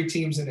 6-3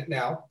 teams in it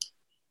now?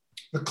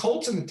 The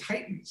Colts and the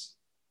Titans.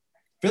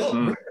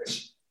 Philip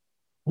Rivers.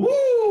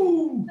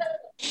 Woo!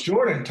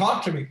 Jordan,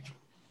 talk to me.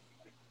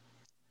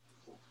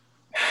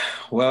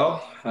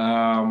 Well,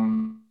 I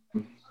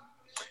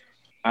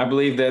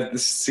believe that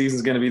this season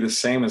is going to be the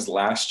same as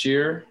last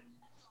year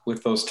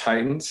with those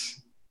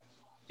Titans,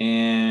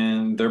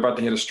 and they're about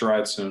to hit a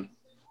stride soon.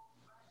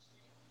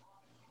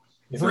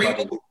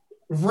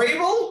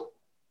 Vrabel?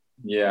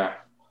 Yeah.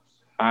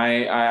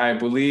 I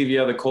believe,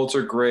 the Colts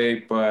are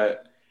great,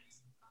 but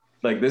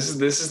like this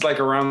is like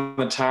around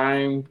the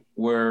time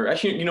where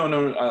actually,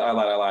 no, I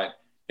lied.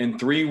 In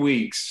 3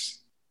 weeks,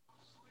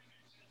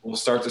 we'll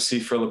start to see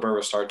Philip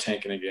Rivers start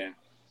tanking again.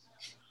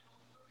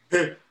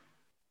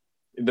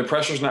 The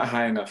pressure's not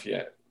high enough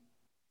yet.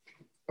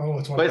 Oh,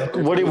 it's but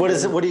what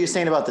are you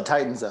saying about the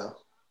Titans though?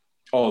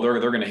 Oh, they're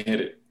going to hit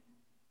it.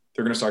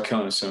 They're going to start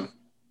killing it soon.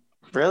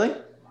 Really?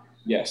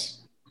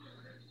 Yes.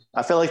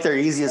 I feel like their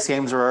easiest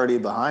games are already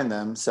behind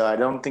them, so I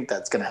don't think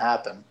that's going to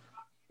happen.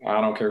 I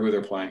don't care who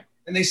they're playing.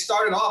 And they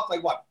started off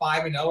like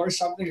 5-0 or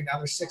something, and now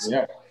they're 6-0.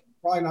 Yeah.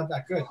 Probably not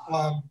that good.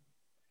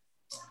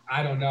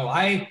 I don't know.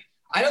 I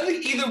don't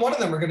think either one of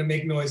them are going to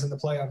make noise in the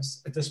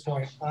playoffs at this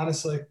point,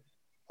 honestly.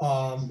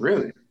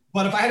 Really?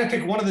 But if I had to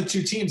pick one of the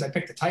two teams, I'd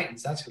pick the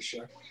Titans, that's for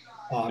sure,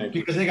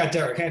 because they got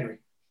Derrick Henry.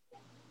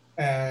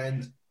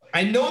 And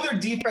I know their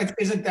defense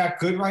isn't that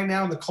good right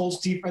now, and the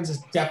Colts defense is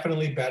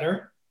definitely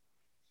better.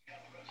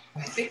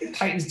 I think the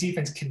Titans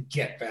defense can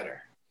get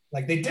better,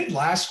 like they did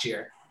last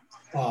year.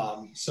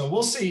 So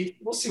we'll see.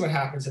 We'll see what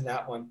happens in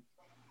that one.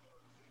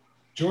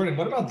 Jordan,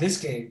 what about this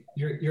game?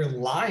 Your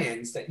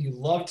Lions that you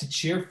love to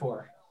cheer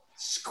for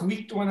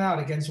squeaked one out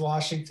against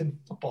Washington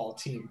football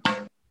team.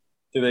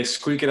 Did they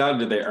squeak it out or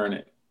did they earn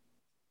it?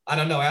 I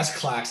don't know. Ask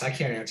Clax. I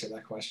can't answer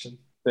that question.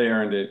 They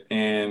earned it.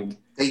 And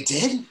they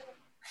did?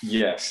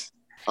 Yes.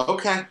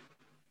 Okay.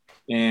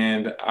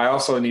 And I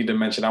also need to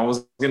mention, I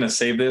was going to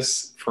save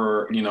this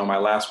for, my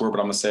last word, but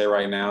I'm going to say it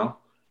right now.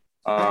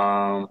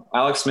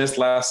 Alex Smith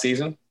last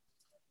season,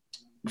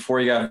 before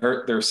he got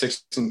hurt, they were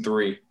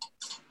 6-3.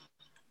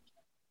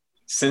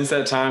 Since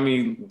that time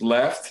he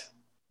left,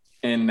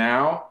 and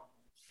now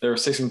they're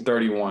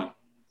 6-31.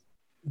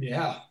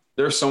 Yeah,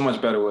 they're so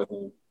much better with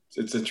him.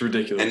 It's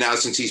ridiculous. And now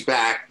since he's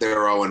back, they're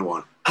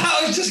 0-1.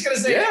 I was just gonna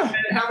say, yeah.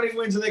 How many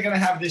wins are they gonna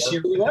have this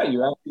year? You're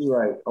absolutely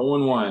right.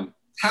 0-1.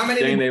 How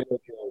many?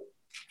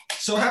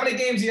 So how many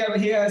games do you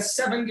have? He has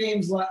 7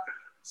 games left.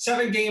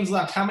 7 games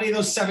left. How many of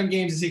those 7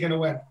 games is he gonna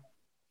win?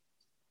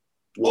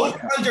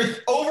 What?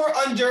 Over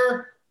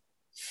under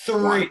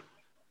 3.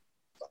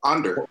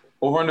 Under.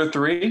 Over under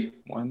 3.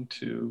 1,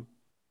 2.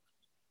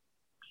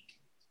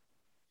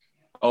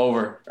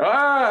 Over.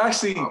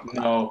 Actually,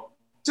 no.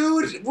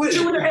 Dude, what?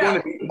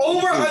 2.5.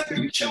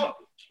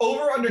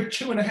 Over under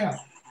 2.5.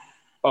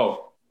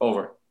 Oh,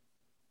 over.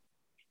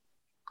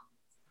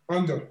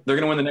 Under. They're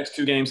going to win the next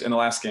 2 games and the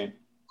last game.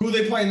 Who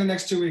they play in the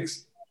next 2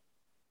 weeks?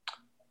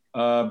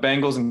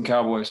 Bengals and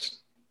Cowboys.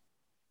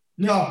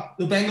 No,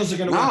 the Bengals are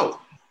going to win. No.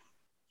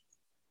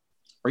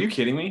 Are you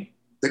kidding me?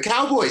 The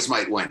Cowboys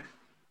might win.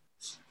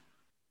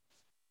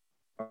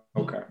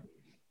 Okay.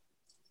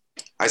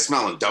 I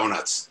smell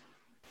donuts.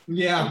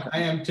 Yeah, I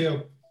am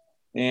too.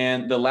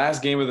 And the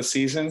last game of the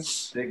season,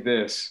 take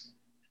this.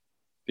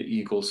 The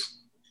Eagles.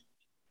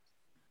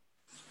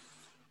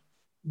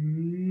 So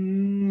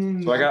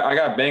I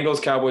got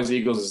Bengals, Cowboys,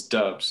 Eagles as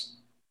dubs.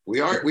 We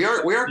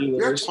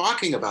are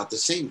talking about the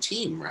same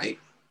team, right?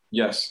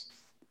 Yes.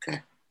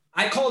 Okay.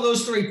 I call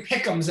those 3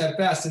 pick'ems at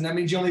best, and that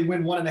means you only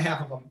win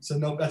 1.5 of them. So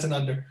no, that's an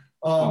under.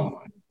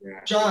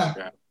 John,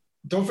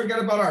 don't forget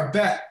about our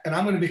bet, and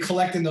I'm going to be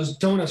collecting those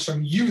donuts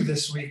from you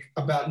this week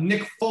about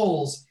Nick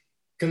Foles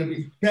going to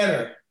be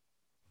better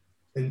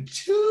than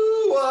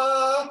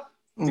Tua.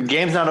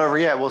 Game's not over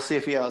yet. We'll see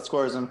if he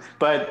outscores him.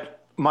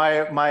 But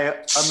my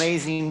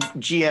amazing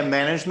GM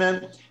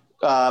management,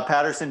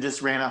 Patterson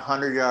just ran a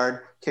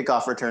 100-yard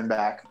kickoff return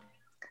back,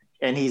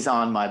 and he's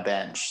on my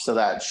bench. So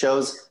that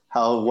shows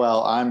how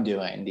well I'm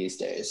doing these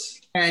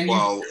days.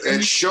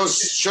 It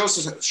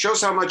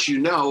shows how much you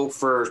know.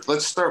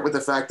 Let's start with the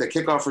fact that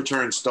kickoff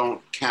returns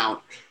don't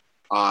count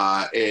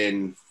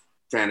in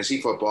fantasy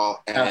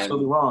football. And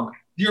absolutely wrong.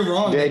 You're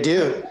wrong. They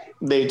do.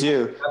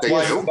 That's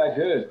why it's that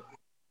good.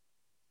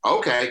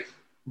 Okay.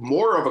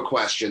 More of a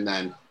question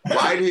then.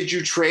 Why did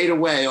you trade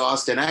away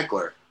Austin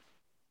Eckler?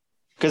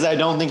 Because I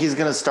don't think he's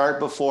going to start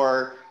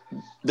before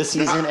the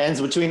season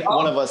ends between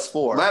one of us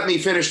 4. Let me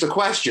finish the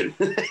question.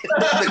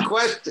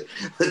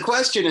 The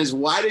question is,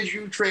 why did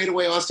you trade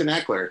away Austin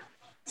Eckler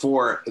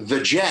for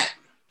the Jet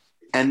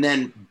and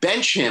then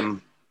bench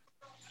him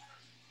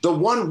the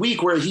 1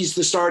 week where he's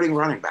the starting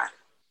running back?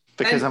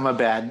 Because I'm a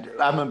bad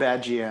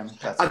GM.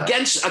 That's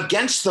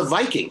against the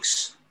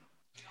Vikings.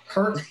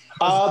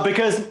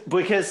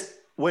 Because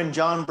when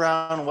John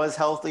Brown was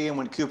healthy and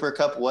when Cooper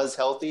Kupp was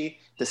healthy,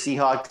 the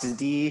Seahawks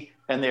D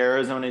and the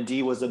Arizona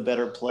D was a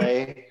better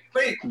play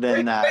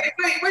than that.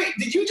 Wait.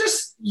 Did you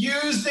just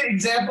use the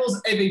examples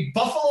of a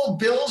Buffalo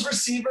Bills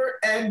receiver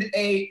and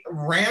a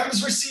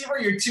Rams receiver,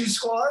 your 2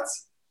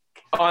 squads?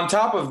 On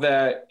top of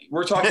that,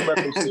 we're talking about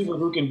a receiver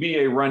who can be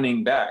a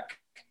running back.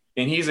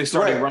 And he's a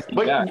starting running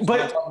back.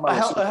 But a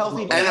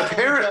healthy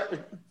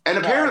and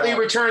apparently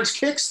returns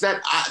kicks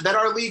that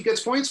our league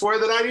gets points for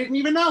that I didn't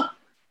even know.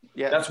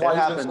 Yeah, that's why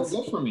he's been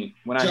so good for me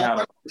when I have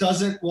him.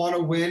 Doesn't want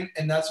to win,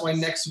 and that's why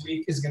next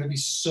week is going to be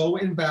so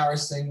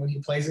embarrassing when he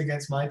plays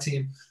against my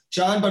team,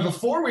 John. But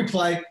before we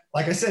play,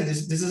 like I said,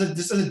 this is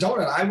a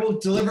donut. I will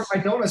deliver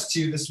my donuts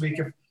to you this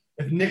week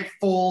if Nick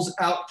Foles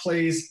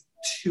outplays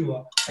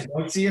Tua. I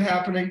don't see it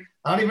happening.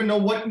 I don't even know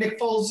what Nick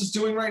Foles is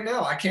doing right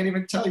now. I can't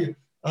even tell you.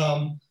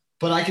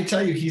 But I can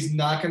tell you he's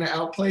not going to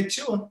outplay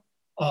Tua.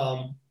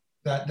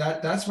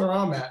 That's where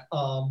I'm at.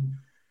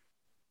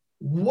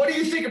 What do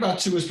you think about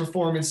Tua's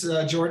performance,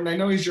 Jordan? I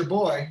know he's your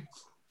boy.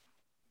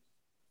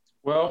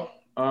 Well,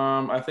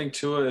 I think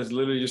Tua is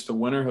literally just a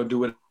winner. He'll do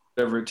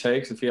whatever it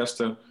takes. If he has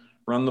to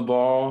run the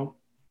ball,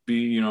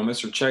 be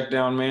Mr. Check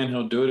Down man,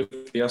 he'll do it.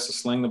 If he has to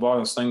sling the ball,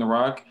 he'll sling the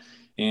rock.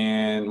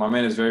 And my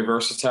man is very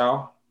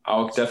versatile.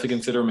 I'll definitely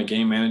consider him a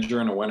game manager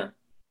and a winner.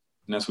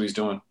 And that's what he's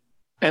doing.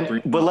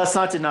 But let's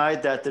not deny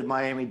that the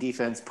Miami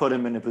defense put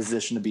him in a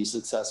position to be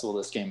successful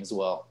this game as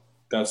well.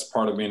 That's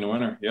part of being a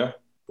winner, yeah.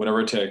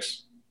 Whatever it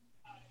takes.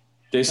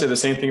 They said the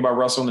same thing about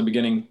Russell in the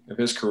beginning of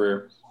his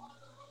career.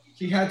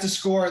 He had to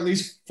score at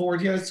least 4.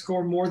 He had to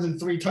score more than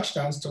 3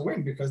 touchdowns to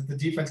win because the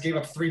defense gave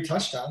up 3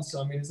 touchdowns.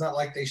 So, I mean, it's not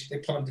like they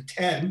put him to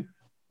 10.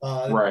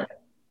 Right.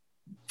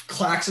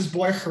 Clax's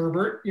boy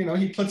Herbert,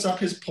 he puts up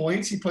his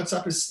points. He puts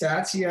up his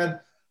stats. He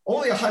had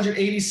only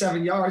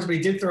 187 yards, but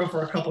he did throw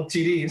for a couple of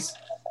TDs.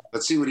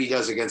 Let's see what he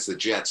does against the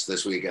Jets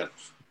this weekend.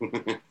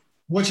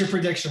 What's your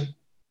prediction?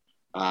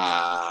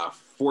 4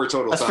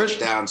 total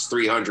touchdowns,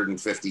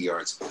 350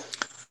 yards.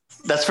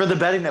 That's for the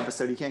betting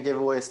episode. You can't give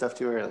away stuff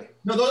too early.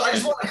 No, I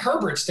just want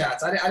Herbert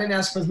stats. I didn't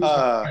ask for who's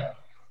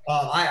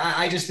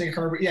I just think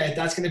Herbert,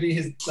 that's going to be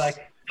his,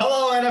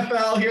 hello,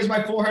 NFL, here's my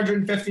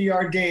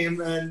 450-yard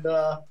game, and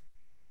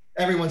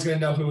everyone's going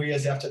to know who he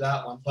is after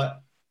that one.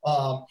 But,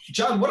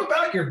 John, what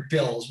about your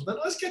Bills?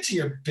 Let's get to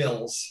your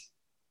Bills.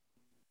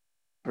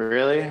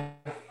 Really?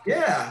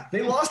 Yeah,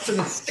 they lost to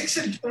the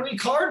 6-3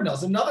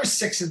 Cardinals, another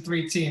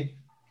 6-3 team.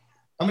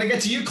 I'm going to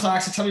get to you,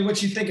 Clax, and tell me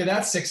what you think of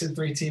that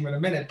 6-3 team in a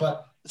minute.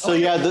 But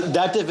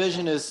that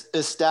division is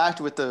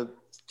stacked with the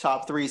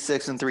top 3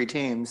 6-3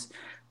 teams,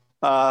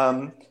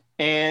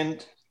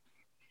 and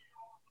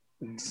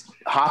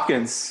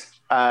Hopkins.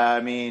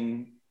 I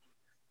mean,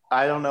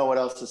 I don't know what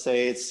else to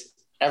say.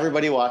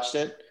 Everybody watched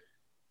it.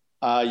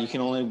 You can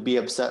only be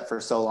upset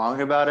for so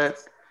long about it.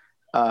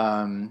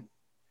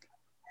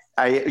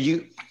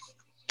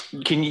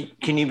 Can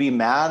you be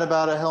mad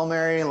about a Hail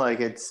Mary? Like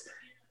it's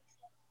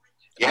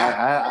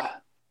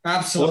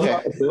absolutely.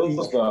 Okay. The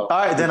Bills, though. All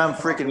right, then I'm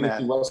freaking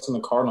mad. Less than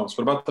the Cardinals.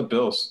 What about the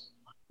Bills?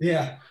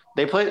 Yeah,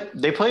 they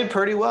played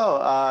pretty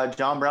well.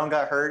 John Brown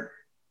got hurt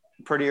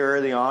pretty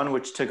early on,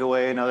 which took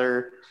away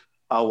another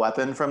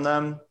weapon from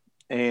them,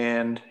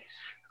 and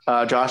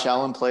Josh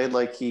Allen played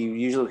like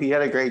he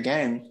had a great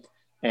game.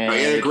 And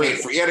he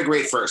had a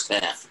great first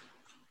half.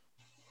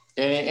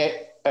 And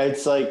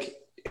it's like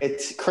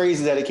it's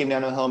crazy that it came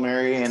down to Hail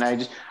Mary, and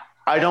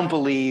I don't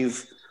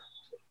believe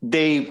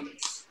they.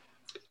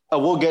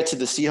 We'll get to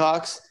the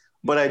Seahawks,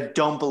 but I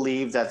don't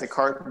believe that the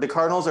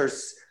Cardinals are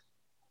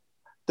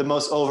the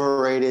most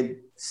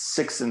overrated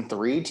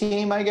 6-3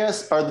 team, I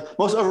guess, or the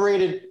most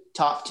overrated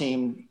top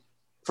team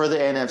for the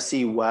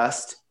NFC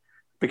West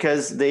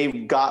because they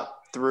got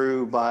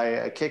through by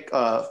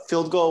a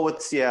field goal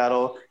with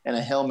Seattle and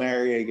a Hail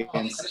Mary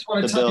against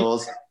the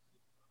Bills. I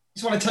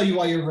just want to tell you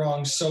why you're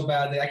wrong so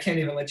badly. I can't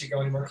even let you go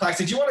anymore. Clax,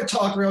 did you want to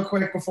talk real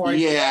quick before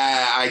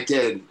Yeah, I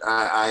did.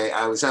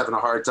 I was having a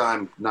hard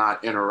time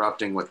not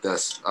interrupting with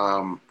this. It's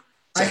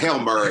a Hail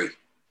Murray.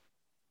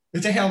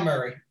 It's a Hail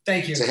Murray.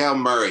 Thank you. It's a Hail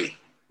Murray,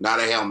 not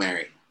a Hail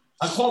Mary.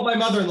 I called my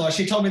mother-in-law.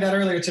 She told me that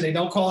earlier today.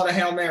 Don't call it a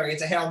Hail Mary.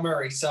 It's a Hail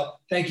Murray. So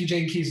thank you,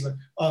 Jane Kiesler.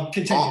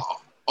 Continue.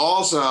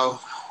 Also,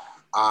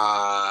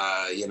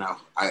 I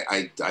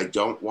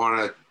don't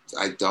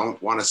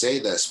want to say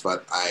this,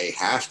 but I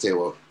have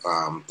to.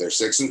 They're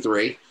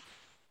 6-3,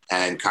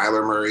 and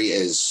Kyler Murray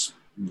is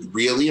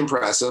really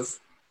impressive.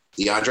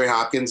 DeAndre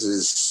Hopkins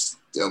is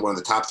one of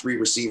the top 3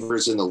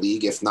 receivers in the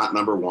league, if not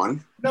number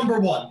 1. Number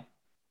 1.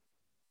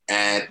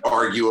 And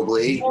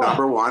arguably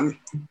number 1.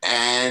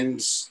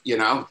 And,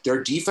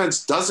 their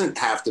defense doesn't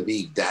have to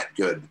be that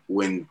good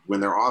when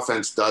their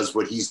offense does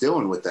what he's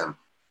doing with them.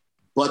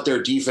 But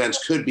their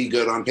defense could be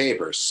good on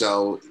paper.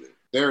 So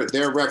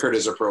their record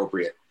is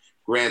appropriate.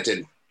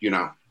 Granted,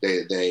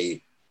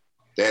 they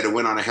had to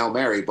win on a Hail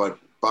Mary, but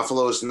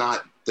Buffalo is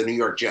not the New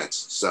York Jets.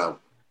 So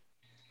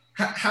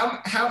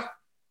how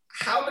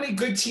many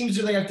good teams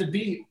do they have to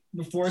beat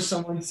before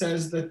someone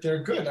says that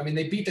they're good? I mean,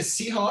 they beat the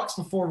Seahawks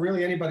before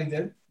really anybody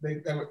did.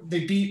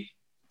 They beat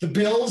the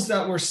Bills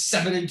that were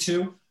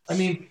 7-2. I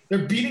mean,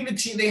 they're beating the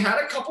team. They had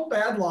a couple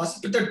bad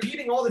losses, but they're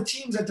beating all the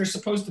teams that they're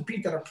supposed to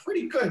beat that are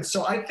pretty good.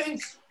 So I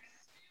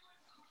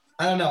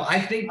don't know. I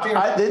think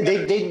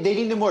they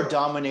need a more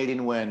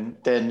dominating win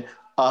than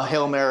a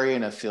Hail Mary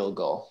and a field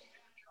goal.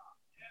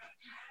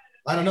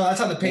 I don't know. That's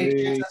how the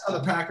Patriots, that's how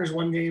the Packers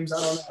won games. I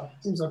don't know.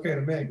 Seems okay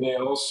to me. They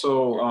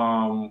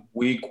also,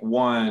 week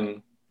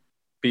 1,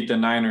 beat the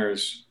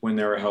Niners when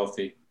they were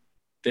healthy.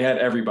 They had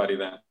everybody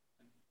then.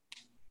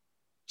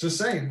 Just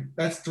saying.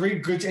 That's 3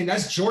 good – and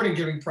that's Jordan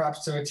giving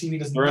props to a team he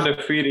doesn't – They're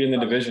undefeated in the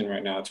division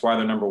right now. That's why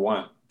they're number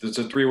 1. It's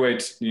a 3-way,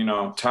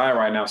 tie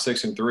right now,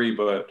 6-3,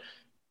 but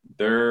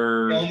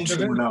they're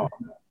 2-0.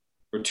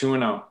 We're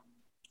 2-0,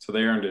 so they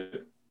earned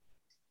it.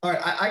 All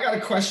right, I got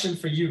a question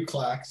for you,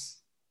 Clax.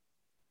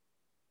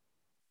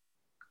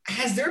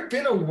 Has there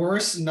been a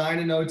worse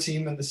 9-0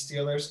 team than the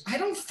Steelers? I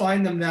don't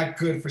find them that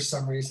good for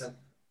some reason.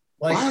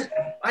 Like,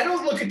 what? I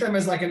don't look at them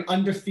as like an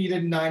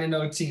undefeated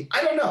 9-0 team.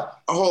 I don't know.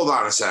 Hold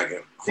on a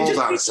second. They beat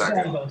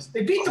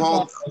the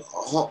Broncos.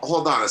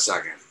 Hold on a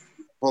second.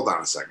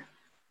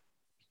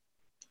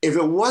 If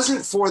it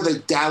wasn't for the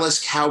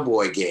Dallas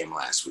Cowboy game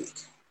last week,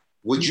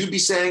 would you be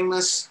saying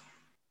this?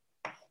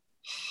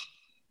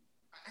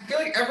 I feel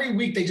like every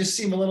week they just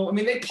seem a little – I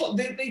mean, they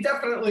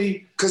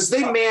definitely – because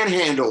they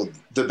manhandled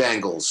the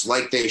Bengals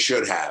like they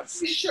should have.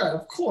 They should,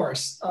 of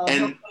course.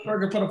 And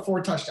Burger put up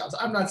 4 touchdowns.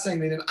 I'm not saying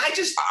they didn't.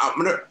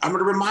 I'm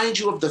gonna remind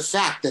you of the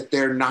fact that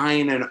they're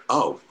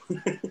 9-0.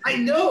 I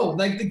know.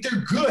 Like,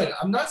 they're good.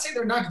 I'm not saying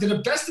they're not – they're the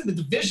best in the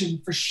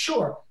division for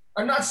sure.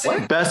 I'm not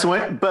saying – best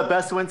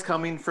wins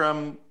coming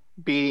from –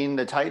 beating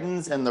the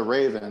Titans and the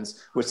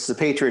Ravens, which the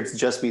Patriots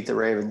just beat the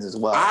Ravens as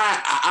well.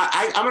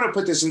 I'm going to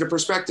put this into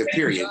perspective,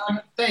 period.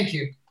 Thank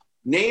you.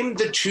 Name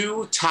the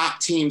 2 top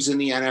teams in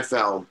the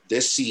NFL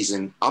this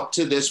season up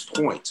to this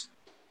point,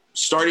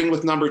 starting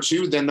with number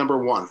 2, then number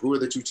 1. Who are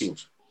the 2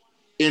 teams?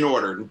 In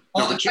order.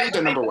 Number 2,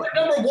 then number 1.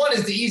 Number 1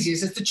 is the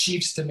easiest. It's the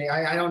Chiefs to me.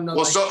 I don't know.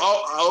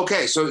 Well,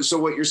 okay. So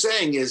what you're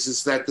saying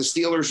is that the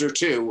Steelers are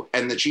 2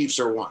 and the Chiefs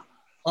are 1.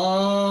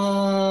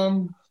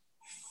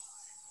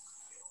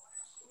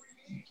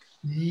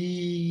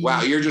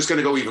 Wow, you're just going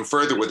to go even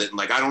further with it. And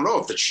I don't know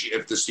if the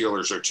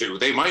Steelers are 2.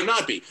 They might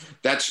not be.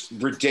 That's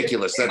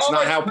ridiculous. That's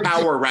not how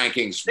power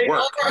rankings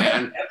work,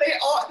 man.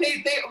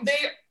 They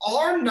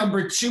are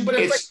number 2, but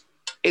it's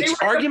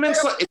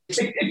arguments.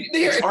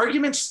 It's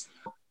arguments.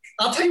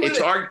 I'll tell you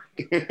what.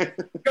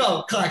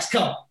 Go, Clax,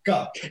 go.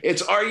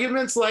 It's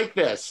arguments like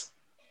this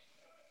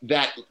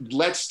that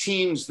lets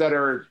teams that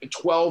are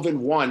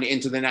 12-1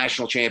 into the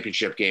national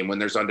championship game when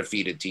there's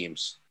undefeated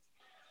teams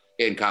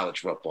in college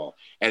football,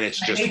 and it's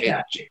just.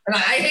 And I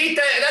hate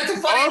that. That's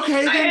a funny.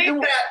 Okay, I hate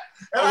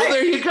that.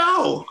 There you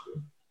go.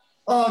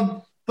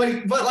 But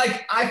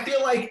I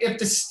feel like if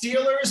the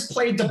Steelers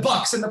played the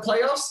Bucs in the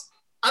playoffs,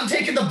 I'm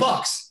taking the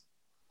Bucs.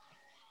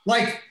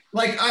 Like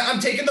Like I'm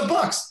taking the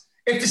Bucks.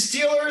 If the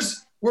Steelers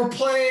were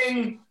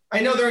playing, I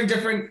know they're in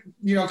different,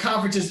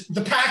 conferences.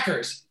 The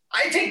Packers.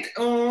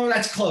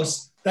 That's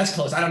close. That's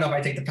close. I don't know if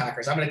I take the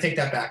Packers. I'm going to take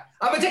that back.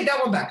 I'm going to take that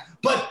one back.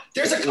 But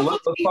there's a couple.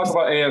 Let's talk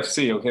about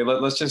AFC. Okay,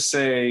 let's just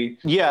say.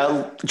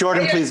 Yeah,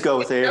 Jordan, please go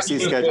with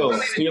AFC schedule.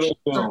 Steelers,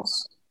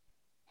 Bills.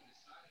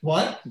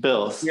 What?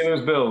 Bills.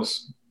 Steelers,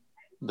 Bills.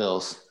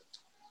 Bills.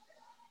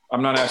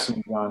 I'm not asking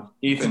you, John.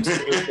 Ethan.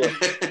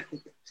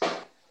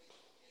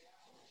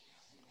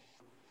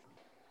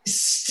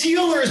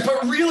 Steelers,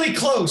 but really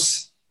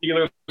close.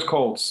 Steelers,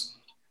 Colts.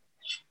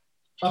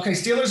 Okay,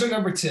 Steelers are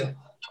number 2.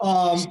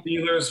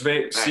 Steelers,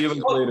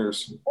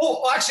 Raiders.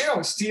 Oh, actually, no.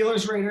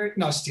 Steelers, Raiders.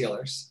 No,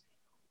 Steelers.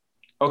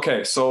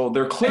 Okay, so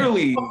they're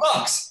clearly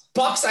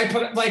Bucks. I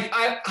put it like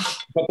I.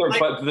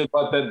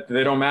 But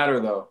they don't matter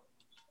though.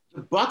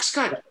 The Bucks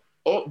got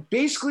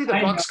basically the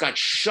Bucks got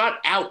shut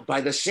out by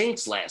the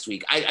Saints last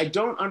week. I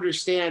don't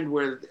understand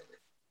where.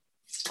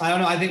 I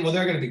don't know. I think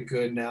they're going to be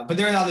good now, but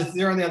they're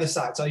on the other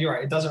side. So you're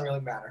right. It doesn't really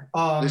matter.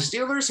 The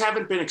Steelers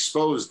haven't been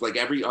exposed like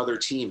every other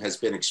team has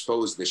been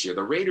exposed this year.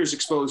 The Raiders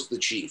exposed the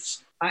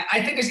Chiefs.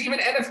 I think there's even,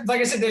 like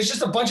I said, there's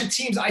just a bunch of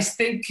teams I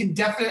think can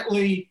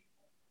definitely,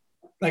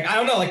 like, I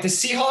don't know, like the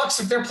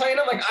Seahawks, if they're playing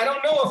them, like, I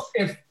don't know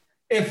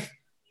if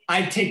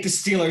I'd take the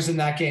Steelers in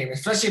that game,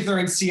 especially if they're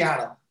in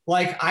Seattle.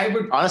 Like, I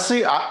would.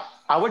 Honestly,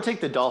 I would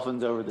take the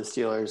Dolphins over the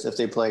Steelers if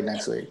they played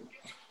next week.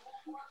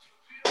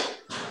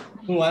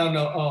 I don't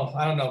know.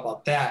 I don't know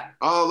about that.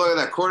 Oh, look at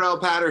that. Cordell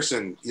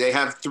Patterson. They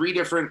have 3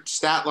 different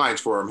stat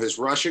lines for him. His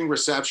rushing,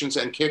 receptions,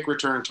 and kick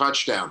return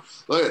touchdown.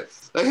 Look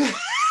at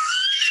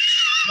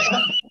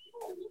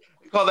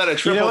call that a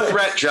triple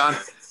threat, John.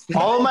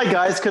 All of my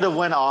guys could have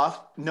went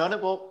off.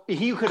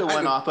 He could have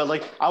went off, but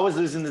like I was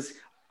losing this.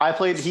 I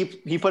played.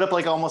 He put up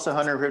like almost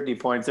 150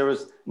 points. There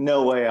was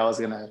no way I was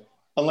gonna,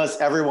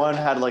 unless everyone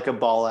had like a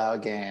ball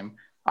out game.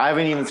 I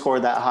haven't even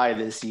scored that high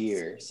this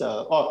year.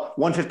 So,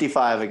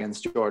 155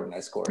 against Jordan, I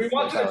scored. We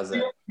wanted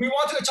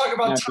to talk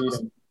about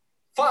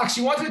Fox.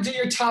 You wanted to do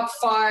your top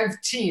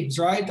 5 teams,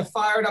 right? The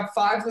fired up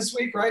 5 this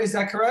week, right? Is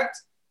that correct?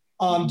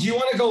 Do you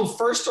want to go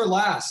first or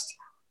last?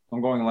 I'm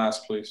going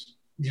last, please.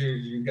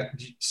 You're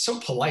so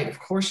polite. Of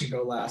course you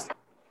go last.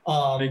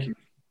 Thank you.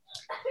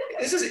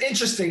 This is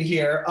interesting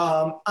here.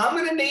 I'm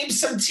going to name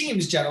some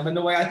teams, gentlemen,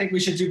 the way I think we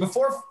should do.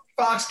 Before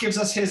Fox gives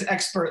us his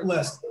expert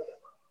list,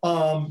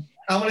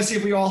 I want to see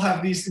if we all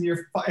have these in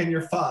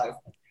your 5.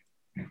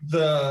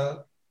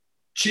 The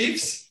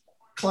Chiefs,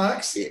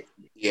 Clax?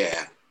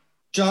 Yeah.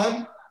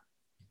 John?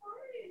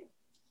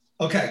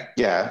 Okay.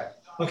 Yeah.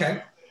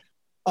 Okay.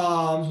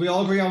 We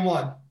all agree on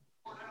one.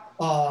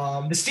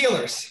 The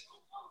Steelers.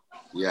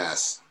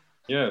 Yes.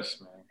 Yes,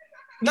 man.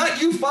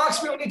 Not you,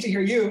 Fox. We don't need to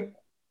hear you.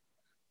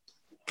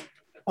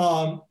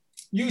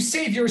 You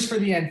save yours for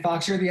the end,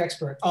 Fox. You're the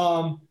expert.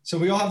 So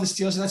we all have the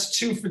Steelers. So that's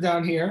 2 for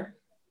down here.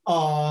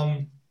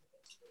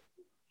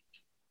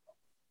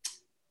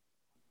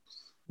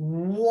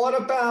 What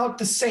about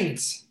the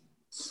Saints?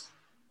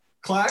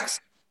 Clax?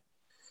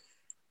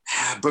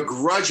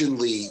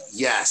 Begrudgingly,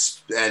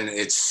 yes. And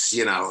it's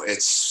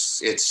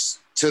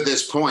to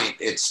this point,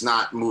 it's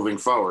not moving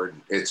forward.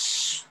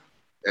 It's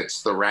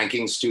the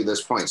rankings to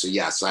this point. So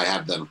yes, I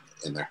have them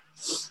in there.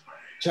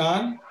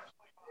 John?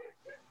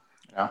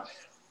 Yeah.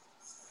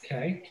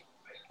 Okay.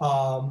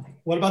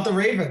 What about the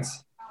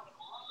Ravens?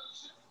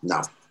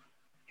 No.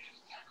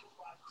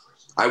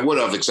 I would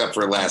have, except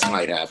for last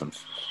night happened.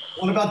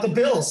 What about the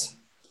Bills?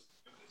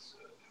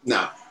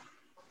 No.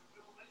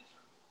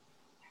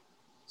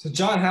 So,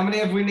 John, how many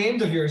have we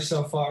named of yours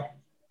so far?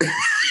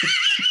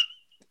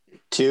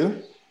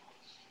 2.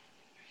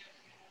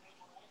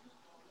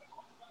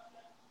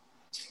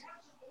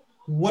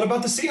 What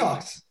about the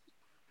Seahawks?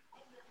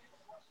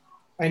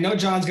 I know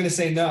John's going to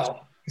say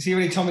no because he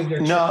already told me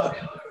they're no.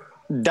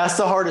 That's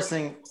the hardest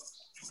thing.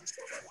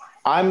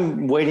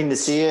 I'm waiting to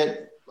see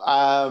it.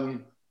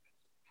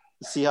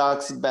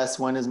 Seahawks' best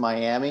win is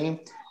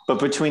Miami, but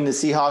between the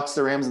Seahawks,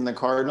 the Rams, and the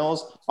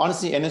Cardinals,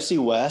 honestly, NFC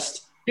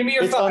West. Give me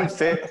your 5.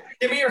 Unfair.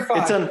 Give me your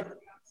 5.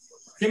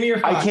 Give me your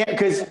 5. I can't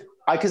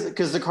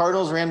because the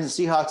Cardinals, Rams,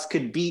 and Seahawks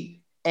could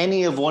beat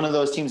any of one of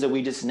those teams that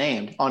we just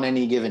named on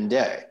any given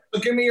day. So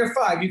give me your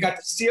 5. You got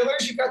the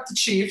Steelers. You got the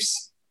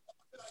Chiefs.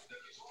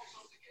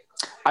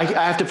 I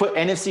have to put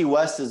NFC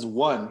West as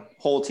one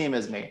whole team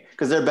as me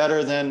because they're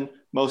better than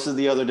most of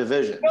the other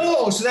divisions.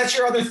 Oh, so that's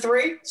your other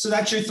 3? So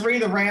that's your 3,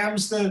 the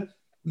Rams, the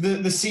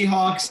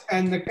Seahawks,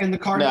 and the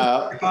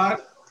Cardinals? No.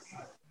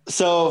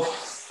 So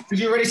 – because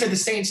you already said the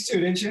Saints too,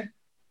 didn't you?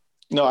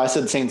 No, I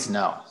said Saints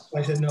no.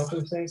 I said no for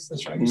the Saints?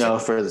 That's right. No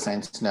for the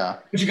Saints, no.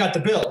 But you got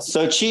the Bills.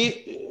 So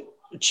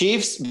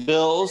Chiefs,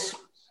 Bills.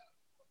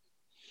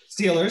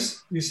 Steelers,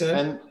 you said?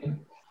 And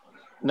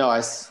no,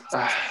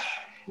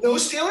 no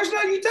Steelers?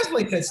 No, you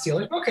definitely said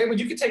Steelers. Okay, but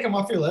you can take them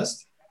off your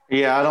list.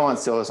 Yeah, I don't want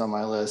Steelers on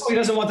my list. Oh, he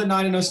doesn't want the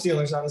 9-0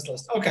 Steelers on his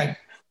list. Okay.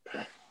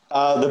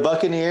 The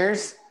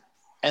Buccaneers,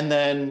 and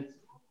then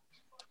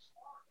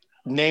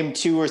name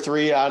 2 or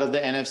 3 out of the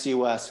NFC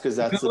West because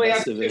that's the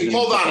best division.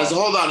 Hold on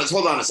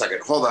a second.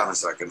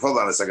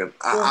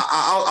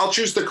 I'll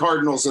choose the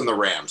Cardinals and the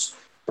Rams.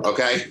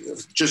 Okay,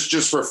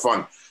 just for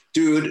fun,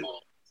 dude.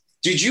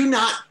 Did you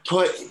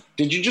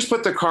just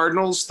put the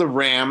Cardinals, the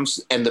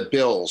Rams, and the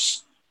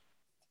Bills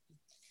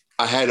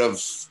ahead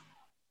of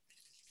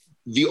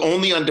the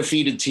only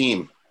undefeated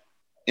team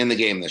in the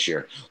game this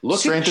year?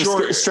 Look at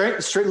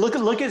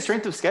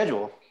strength of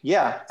schedule.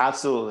 Yeah,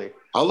 absolutely.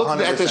 I'll look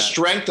 100%. At the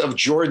strength of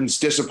Jordan's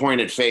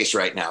disappointed face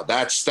right now.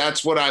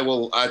 That's what I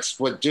will. That's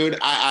what, dude.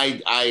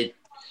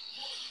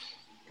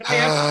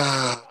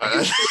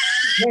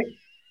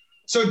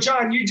 So,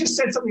 John, you just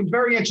said something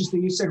very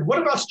interesting. You said, "What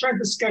about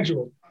strength of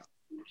schedule?"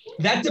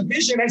 That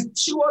division has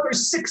 2 other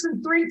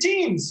 6-3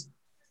 teams.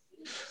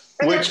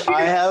 Which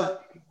I have,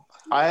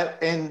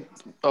 and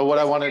what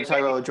I wanted to talk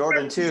about with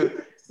Jordan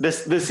too. The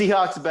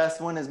Seahawks'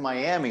 best one is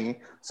Miami,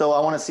 so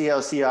I want to see how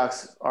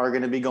Seahawks are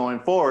going to be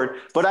going forward.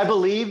 But I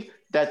believe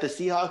that the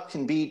Seahawks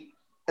can beat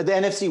the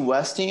NFC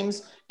West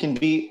teams, can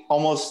beat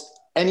almost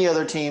any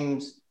other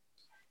teams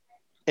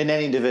in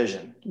any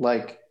division.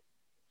 Like,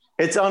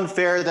 it's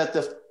unfair that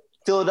the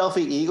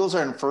Philadelphia Eagles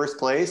are in first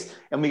place,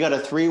 and we got a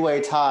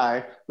 3-way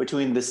tie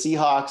between the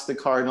Seahawks, the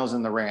Cardinals,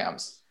 and the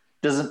Rams.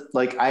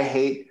 I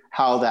hate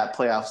how that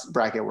playoffs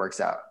bracket works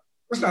out.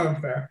 It's not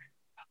unfair.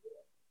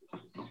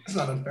 It's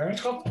not unfair.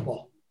 It's called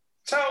football.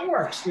 That's how it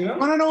works, you know?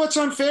 Want to know what's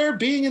unfair?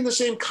 Being in the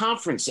same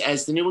conference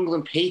as the New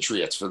England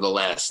Patriots for the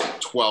last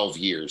 12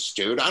 years,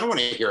 dude. I don't want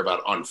to hear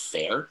about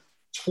unfair.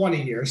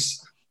 20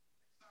 years.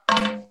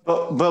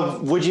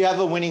 But would you have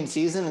a winning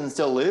season and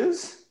still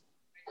lose?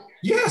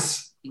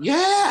 Yes.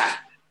 Yeah.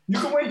 You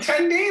can win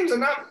 10 games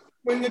and not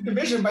win the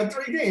division by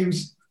 3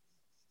 games.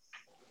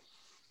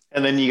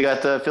 And then you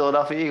got the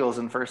Philadelphia Eagles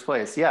in first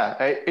place. Yeah,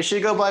 it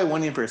should go by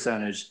winning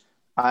percentage.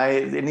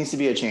 It needs to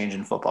be a change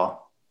in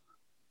football.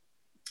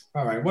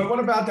 All right. What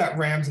about that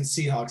Rams and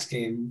Seahawks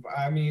game?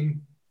 I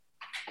mean,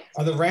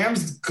 are the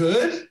Rams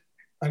good?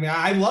 I mean,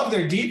 I love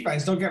their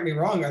defense. Don't get me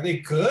wrong. Are they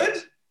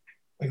good?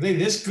 Are they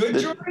this good,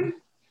 Jordan?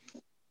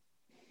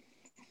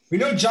 We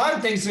know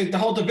John thinks that the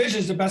whole division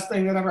is the best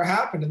thing that ever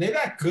happened. Are they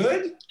that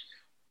good?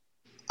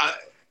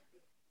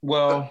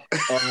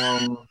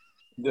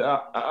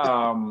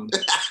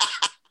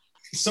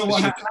 So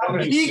what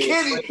happened? He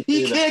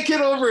can't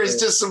get over his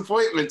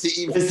disappointment to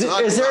even. Is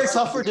there a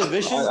tougher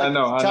division? I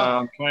know.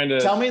 I'm trying to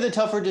tell me the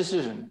tougher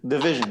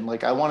division.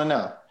 Like, I want to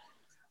know.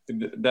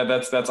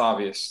 That's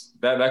obvious.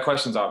 That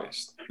question's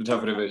obvious. The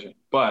tougher division,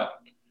 but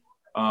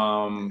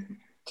to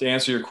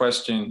answer your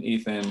question,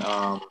 Ethan,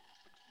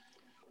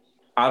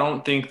 I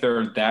don't think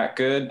they're that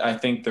good. I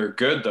think they're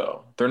good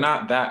though. They're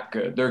not that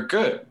good. They're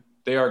good.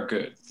 They are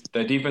good.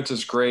 The defense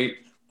is great.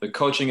 The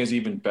coaching is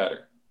even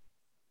better,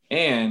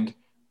 and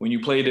when you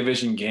play a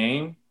division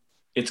game,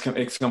 it's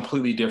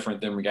completely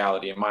different than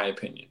reality, in my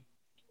opinion.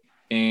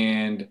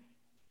 And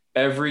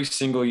every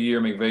single year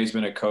McVay's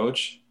been a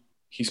coach,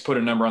 he's put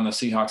a number on the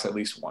Seahawks at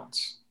least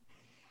once.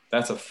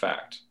 That's a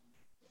fact.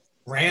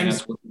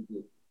 Ramsey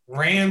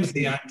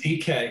on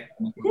DK.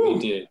 He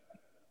did.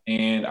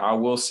 And I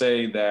will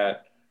say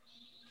that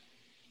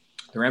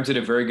the Rams did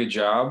a very good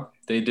job.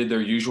 They did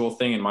their usual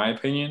thing, in my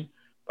opinion.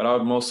 But I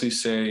would mostly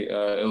say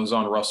it was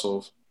on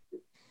Russell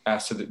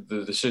as to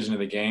the decision of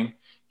the game.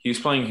 He was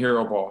playing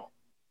hero ball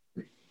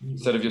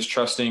instead of just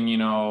trusting,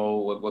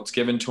 what's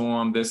given to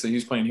him.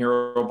 He's playing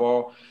hero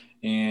ball,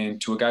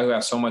 and to a guy who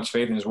has so much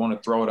faith and just want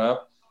to throw it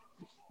up,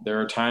 there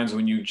are times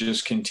when you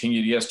just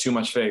continue. He has too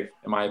much faith,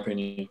 in my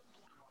opinion.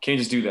 Can't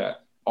just do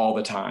that all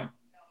the time.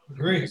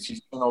 Great.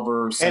 He's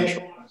over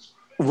Central.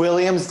 And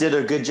Williams did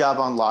a good job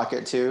on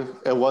Lockett too.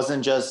 It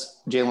wasn't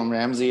just Jalen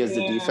Ramsey as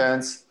the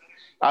defense.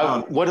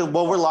 What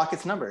were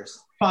Lockett's numbers?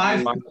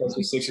 5.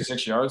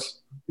 66 yards.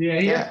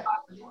 Yeah.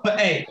 But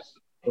hey.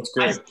 That's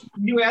great.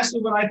 You asked me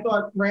what I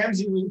thought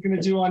Ramsey was going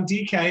to do on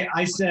DK.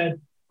 I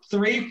said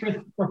 3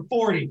 for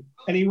 40,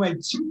 and he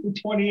went 2 for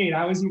 28.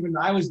 I was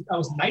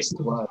nice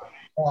to him.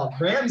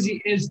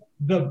 Ramsey is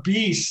the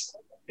beast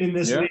in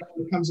this league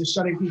when it comes to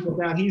shutting people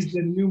down. He's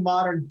the new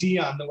modern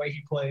Dion, the way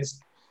he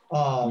plays. He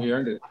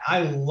earned it.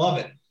 I love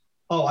it.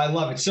 Oh, I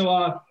love it. So,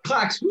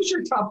 Clax, who's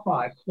your top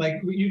 5?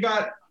 Like, you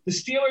got the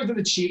Steelers and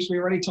the Chiefs. We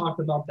already talked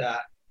about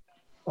that.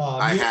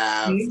 I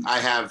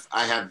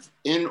have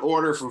in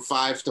order from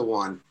 5 to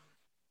 1,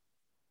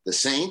 the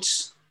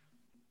Saints,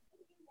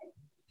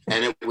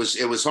 and it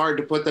was hard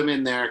to put them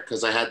in there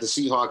because I had the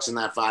Seahawks in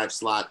that 5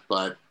 slot,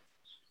 but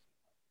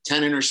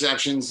 10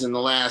 interceptions in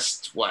the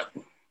last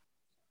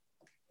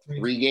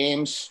 3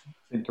 games,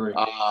 3.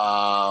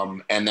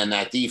 and then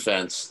that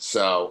defense.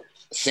 So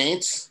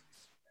Saints,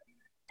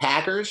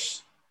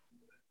 Packers,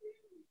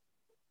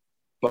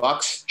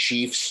 Bucks,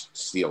 Chiefs,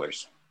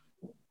 Steelers.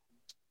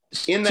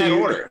 In that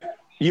order.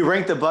 You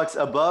rank the Bucks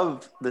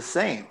above the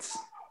Saints.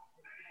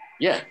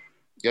 Yeah.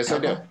 Yes, I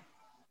do.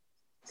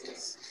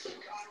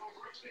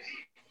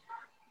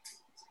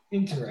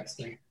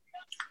 Interesting.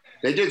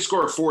 They did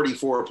score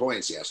 44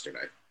 points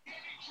yesterday.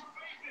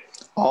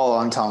 all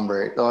on Tom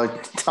Brady. Oh,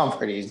 Tom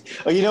Brady.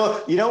 Oh, you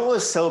know what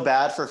was so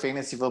bad for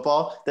fantasy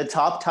football? The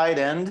top tight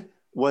end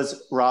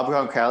was Rob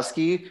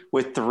Gronkowski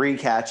with 3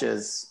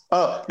 catches.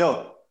 Oh,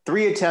 no,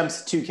 3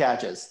 attempts, 2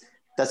 catches.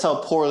 That's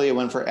how poorly it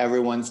went for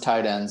everyone's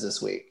tight ends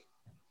this week.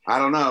 I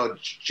don't know.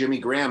 Jimmy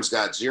Graham's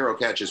got 0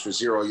 catches for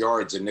 0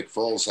 yards, and Nick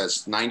Foles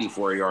has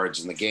 94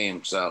 yards in the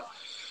game. So,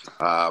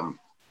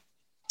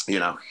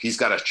 he's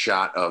got a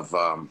shot of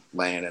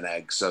laying an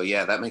egg. So,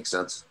 yeah, that makes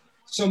sense.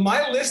 So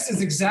my list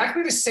is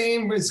exactly the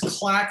same as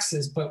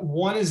Clax's, but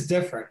one is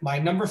different. My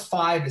number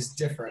 5 is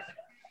different.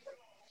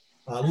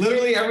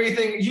 Literally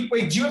everything. Do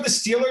you have the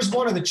Steelers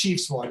one or the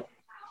Chiefs one?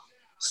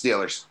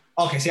 Steelers.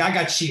 Okay, see, I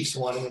got Chiefs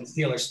one and then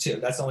Steelers 2.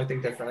 That's the only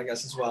thing different, I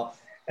guess, as well.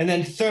 And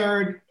then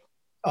third,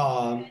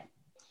 so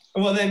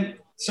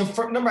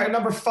for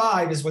number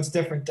 5 is what's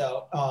different,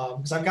 though,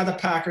 because I've got the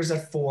Packers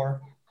at 4.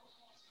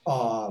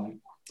 Who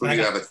do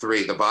you have at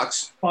 3? The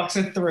Bucs? Bucs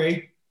at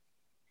 3.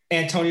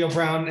 Antonio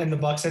Brown and the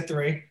Bucs at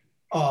 3.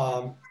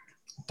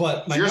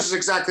 But yours is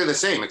exactly the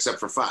same except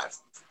for 5.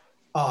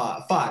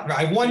 5.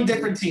 Right, one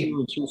different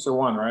team. Chiefs are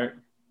 1, right?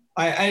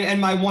 And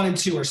my 1 and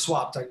 2 are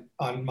swapped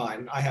on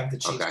mine. I have the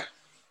Chiefs. Okay.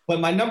 But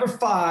my number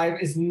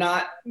 5 is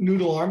not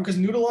Noodle Arm because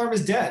Noodle Arm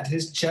is dead.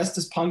 His chest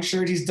is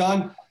punctured. He's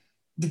done.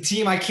 The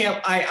team, I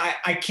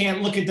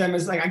can't look at them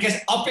as like, I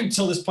guess up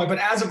until this point, but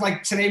as of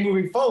like today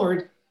moving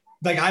forward,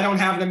 like I don't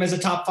have them as a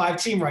top 5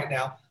 team right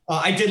now.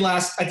 I did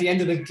at the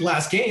end of the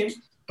last game,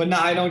 but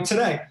now I don't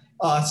today.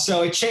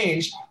 So it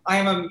changed. I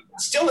am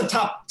still in the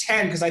top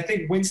 10 because I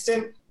think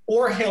Winston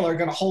or Hill are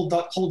going to hold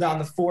down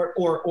the fort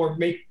or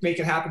make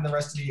it happen the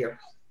rest of the year.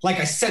 Like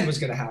I said was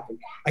going to happen.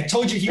 I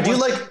told you he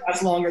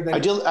last longer than. I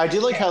do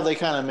like how they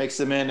kind of mix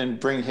him in and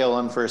bring Hill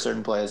in for a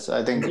certain place.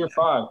 I think you're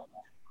 5.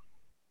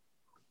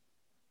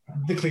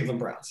 The Cleveland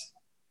Browns.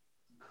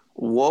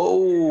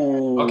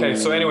 Whoa. Okay,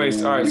 so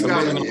anyways, all right, so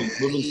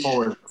moving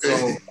forward.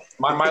 So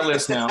my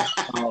list now.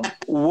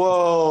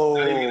 Whoa.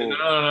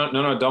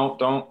 No,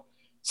 don't.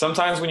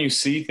 Sometimes when you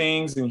see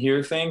things and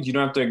hear things, you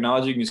don't have to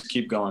acknowledge it, you can just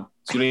keep going.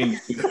 So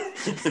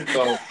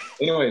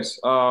anyways,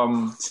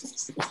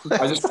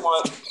 I just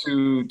want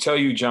to tell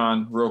you,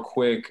 John, real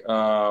quick.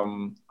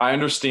 I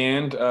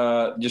understand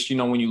just,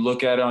 when you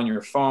look at it on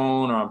your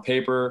phone or on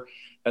paper,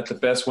 that the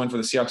best win for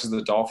the Seahawks is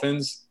the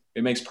Dolphins.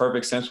 It makes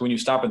perfect sense when you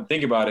stop and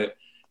think about it.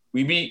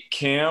 We beat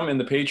Cam and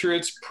the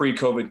Patriots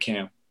pre-COVID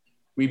Cam.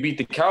 We beat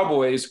the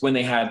Cowboys when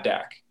they had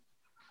Dak.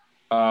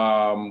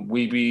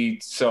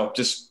 So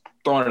just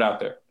throwing it out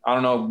there. I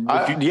don't know.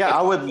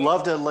 I would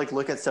love to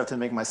look at stuff to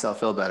make myself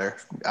feel better.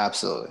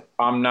 Absolutely.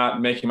 I'm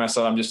not making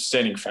myself. I'm just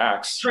stating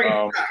facts. Straight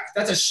fact.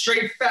 That's a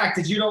straight fact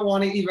that you don't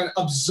want to even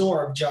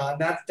absorb, John.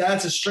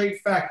 That's a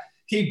straight fact.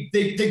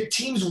 The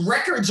team's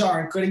records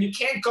aren't good, and you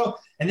can't go.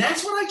 And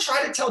that's what I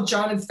try to tell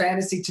John in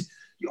fantasy.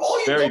 All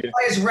you go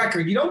by is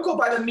record. You don't go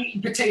by the meat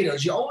and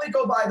potatoes. You only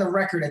go by the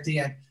record at the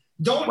end.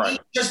 Don't eat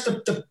just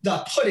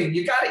the pudding.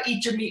 You got to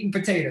eat your meat and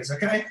potatoes,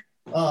 okay?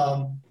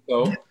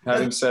 So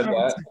having said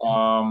that,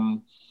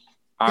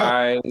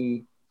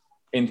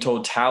 in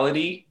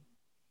totality,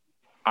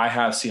 I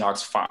have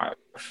Seahawks 5. Okay.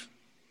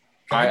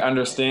 I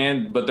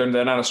understand, but they're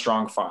not a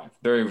strong 5.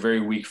 They're a very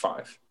weak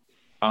 5.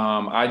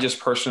 I just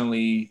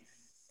personally,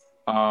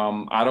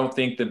 I don't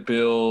think the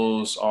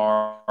Bills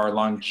are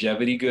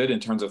longevity good in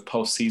terms of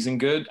postseason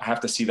good. I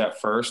have to see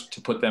that first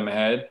to put them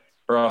ahead,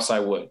 or else I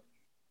would.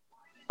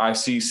 I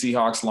see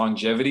Seahawks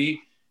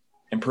longevity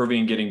improving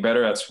and getting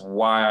better. That's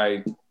why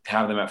I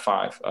have them at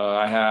 5.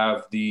 I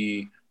have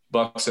the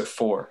Bucs at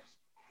 4.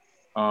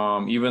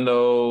 Even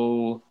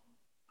though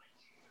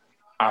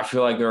I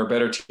feel like they're a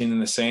better team than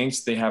the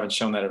Saints, they haven't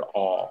shown that at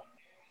all.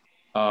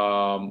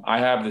 I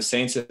have the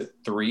Saints at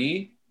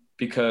 3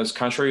 because,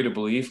 contrary to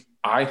belief,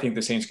 I think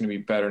the Saints are going to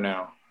be better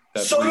now.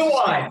 So do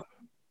I.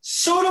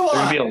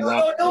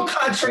 No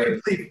contrary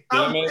to belief.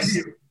 I'm with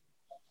you.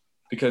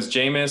 Because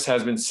Jameis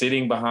has been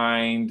sitting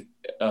behind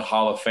a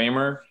Hall of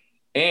Famer,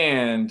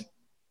 and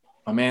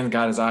my man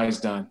got his eyes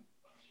done.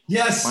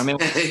 Yes. My man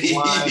was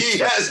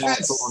blind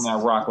throwing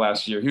that rock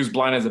last year. He was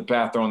blind as a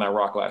bat throwing that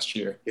rock last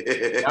year.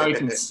 Now he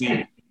can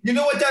see. You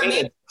know what that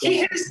means? He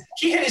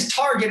hit his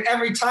target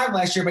every time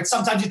last year, but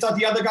sometimes you thought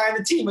the other guy on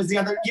the team was the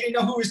other. You didn't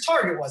know who his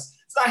target was.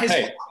 It's not his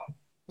fault.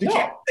 You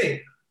can't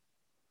see.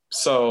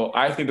 So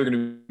I think they're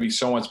going to be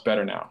so much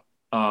better now.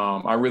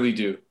 I really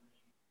do.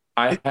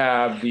 I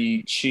have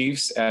the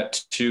Chiefs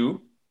at 2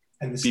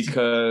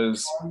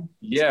 because,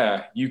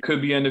 you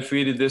could be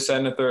undefeated this, that,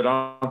 and the third.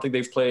 I don't think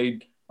they've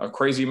played a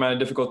crazy amount of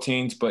difficult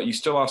teams, but you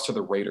still lost to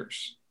the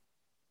Raiders.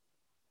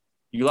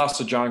 You lost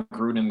to John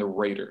Gruden and the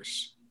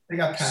Raiders. They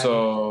got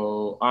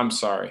so I'm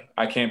sorry.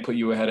 I can't put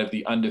you ahead of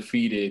the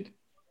undefeated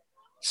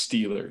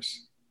Steelers.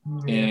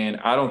 Mm-hmm. And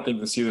I don't think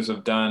the Steelers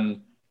have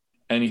done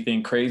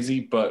anything crazy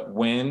but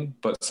win.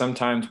 But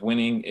sometimes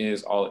winning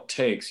is all it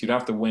takes. You don't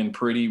have to win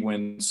pretty,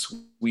 win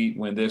sweet,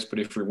 win this. But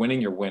if you're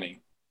winning, you're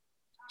winning.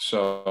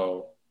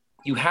 So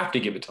you have to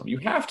give it to them. You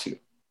have to.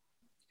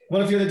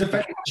 What if you're the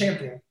defending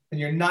champion and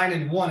you're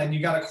 9-1 and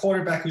you got a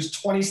quarterback who's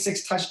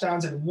 26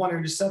 touchdowns and 1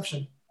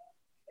 interception?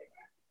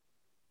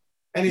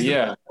 and he's the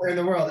best player in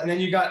the world. And then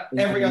you got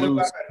every other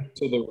weapon.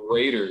 To the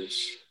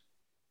Raiders.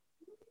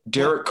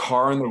 Derek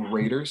Carr and the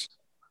Raiders?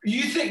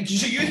 You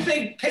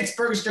think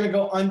Pittsburgh's going to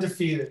go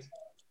undefeated?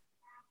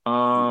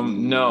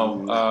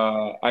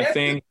 No. I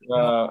think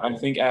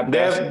at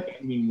best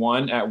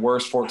 1, at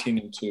worst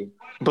 14-2.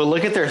 But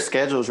look at their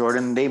schedule,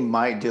 Jordan. They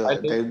might do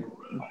it. I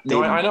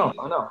know.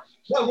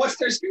 Well, what's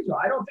their schedule?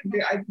 I don't think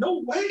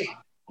no way.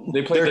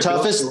 They play the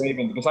toughest. Bills and the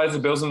Ravens. Besides the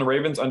Bills and the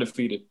Ravens,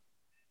 undefeated.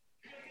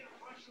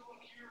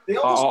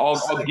 I'll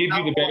give you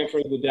the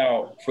benefit of the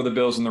doubt for the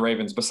Bills and the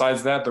Ravens.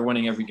 Besides that, they're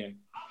winning every game.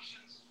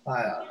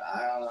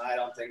 I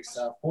don't think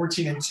so.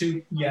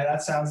 14-2. Yeah,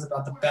 that sounds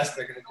about the best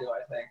they're going to do,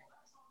 I think.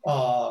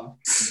 What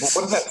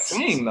is that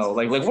saying though?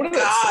 Like what is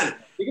that?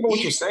 Think about what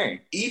you're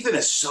saying. Ethan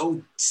is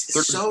so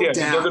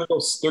down.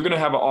 They're gonna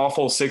have an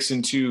awful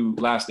 6-2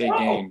 last 8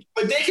 games.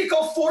 But they could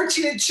go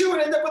 14-2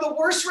 and end up with a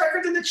worse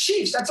record than the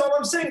Chiefs. That's all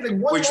I'm saying.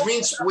 Which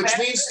means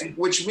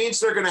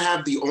they're gonna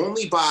have the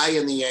only bye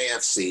in the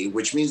AFC.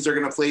 Which means they're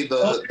gonna play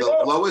the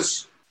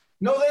lowest.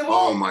 No, they won't.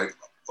 Oh my.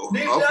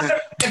 Okay.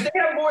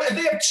 If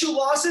they have 2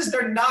 losses,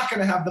 they're not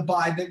gonna have the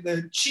bye.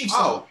 The Chiefs.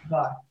 Oh,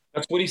 bye.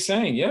 That's what he's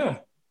saying. Yeah.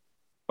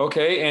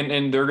 Okay,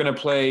 and they're going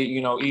to play,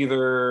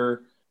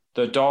 either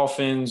the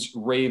Dolphins,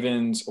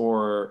 Ravens,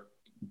 or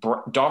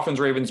Dolphins,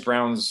 Ravens,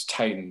 Browns,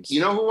 Titans.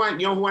 You know who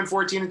went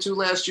 14-2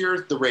 last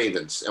year? The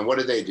Ravens. And what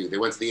did they do? They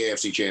went to the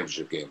AFC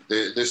Championship game.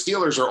 The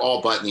Steelers are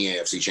all but in the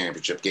AFC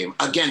Championship game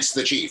against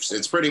the Chiefs.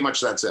 It's pretty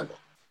much that simple.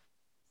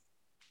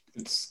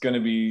 It's going to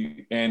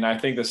be, and I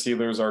think the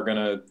Steelers are going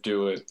to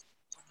do it.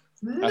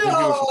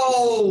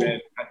 No!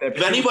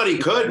 If anybody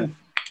could.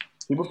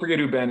 People forget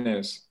who Ben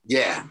is.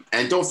 Yeah,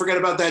 and don't forget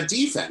about that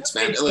defense,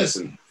 man.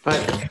 Listen,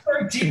 but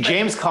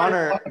James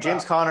Conner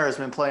has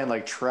been playing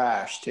like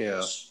trash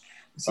too.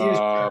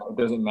 It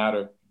doesn't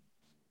matter.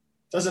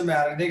 Doesn't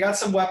matter. They got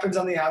some weapons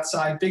on the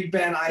outside. Big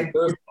Ben. If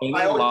there's any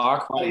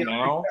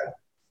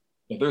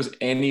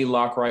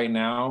lock right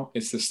now,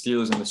 it's the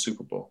Steelers in the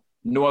Super Bowl.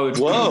 No other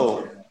team.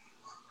 Whoa.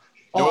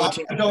 I'll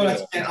put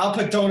donuts. Man. I'll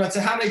put donuts.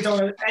 How many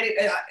donuts?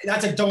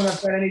 That's a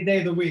donut bet any day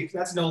of the week.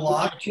 That's no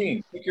lock.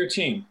 Pick your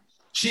team.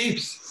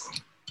 Chiefs.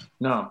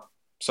 No,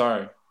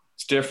 sorry.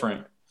 It's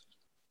different.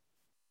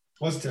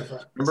 What's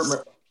different?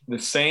 Remember, the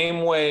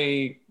same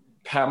way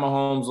Pat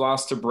Mahomes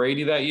lost to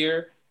Brady that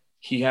year,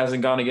 he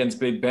hasn't gone against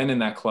Big Ben in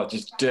that clutch.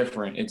 It's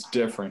different.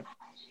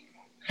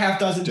 Half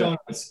dozen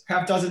donuts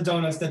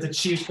that the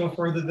Chiefs go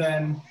further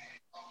than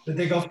the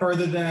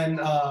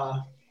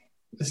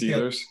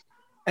Steelers.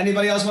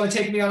 Anybody else want to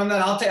take me on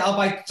that? I'll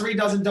buy 3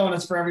 dozen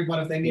donuts for everyone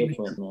if they need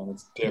different, me. Man.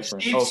 It's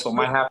different. Chiefs, so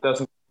my half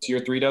dozen to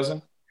your 3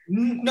 dozen?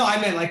 No, I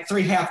meant like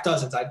 3 half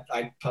dozens I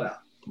put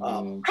out.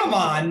 Come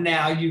on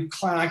now, you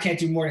clown. I can't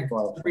do more than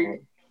 3.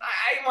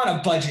 I want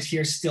a budget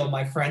here still,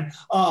 my friend.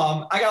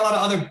 I got a lot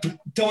of other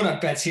donut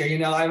bets here.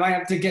 I might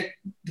have to get,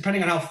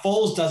 depending on how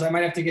Foles does, I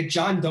might have to get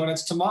John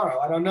donuts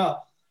tomorrow. I don't know.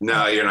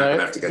 No, you're not going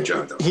to have to get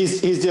John donuts.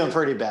 He's doing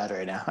pretty bad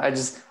right now. I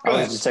was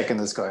just checking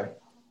the score.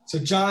 So,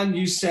 John,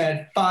 you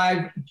said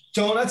 5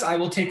 donuts. I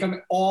will take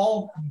them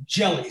all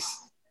jellies.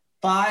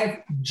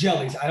 5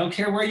 jellies. I don't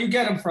care where you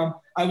get them from.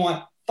 I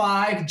want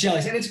 5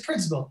 jellies. And it's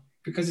principle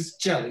because it's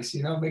jellies,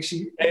 make sure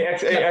you.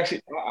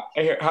 Actually,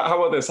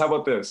 how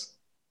about this?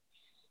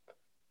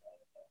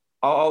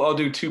 I'll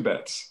do 2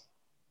 bets.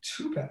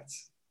 2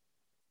 bets.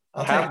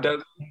 Half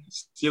dozen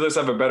Steelers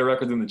have a better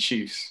record than the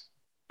Chiefs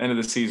end of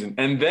the season.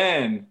 And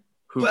then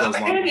who goes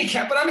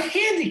I'm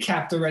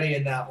handicapped already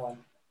in that one.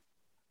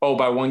 Oh,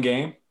 by 1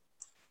 game?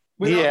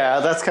 Yeah,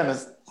 that's kind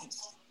of.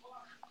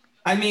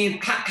 I mean,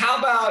 how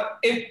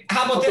about this?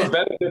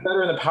 They're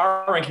better in the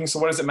power rankings, so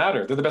what does it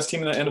matter? They're the best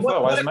team in the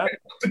NFL. Why does it matter?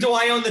 But do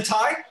I own the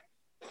tie?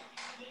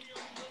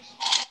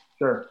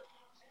 Sure.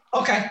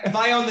 Okay, if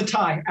I own the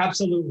tie,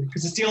 absolutely,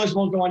 because the Steelers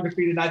won't go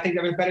undefeated. I think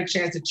they have a better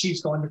chance the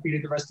Chiefs go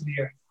undefeated the rest of the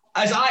year.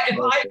 If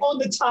I own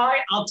the tie,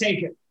 I'll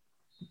take it.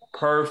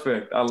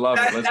 Perfect. I love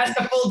it. That's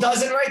the full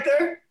dozen right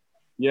there?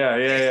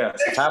 Yeah.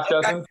 Half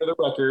dozen for the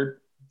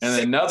record, and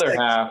then another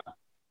half.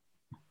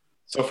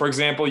 So, for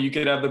example, you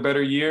could have the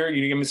better year.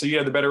 You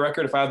have the better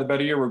record. If I have the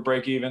better year, we're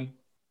break even.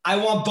 I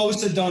want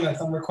Bosa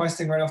donuts. I'm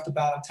requesting right off the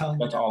bat. I'm telling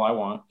you. That's all I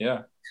want.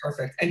 Yeah.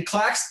 Perfect. And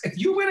Clax, if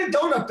you win a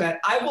donut bet,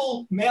 I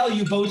will mail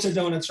you Bosa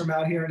donuts from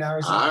out here in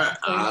Arizona.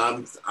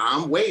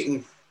 I'm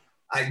waiting.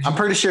 I'm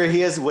pretty sure he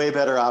has way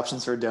better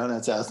options for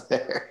donuts out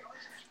there.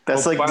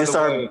 That's they're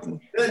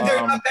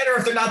not better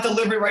if they're not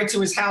delivered right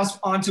to his house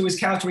onto his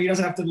couch where he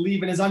doesn't have to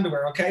leave in his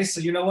underwear. Okay, so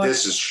you know what?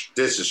 This is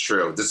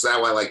true. This is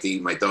how I like to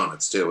eat my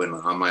donuts too, in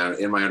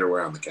my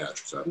underwear on the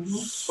couch. So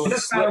it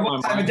doesn't matter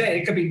what time of day.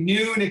 It could be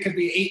noon. It could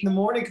be 8 in the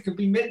morning. It could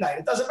be midnight.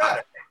 It doesn't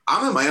matter.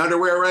 I'm in my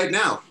underwear right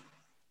now.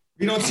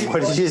 You don't see.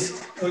 What did you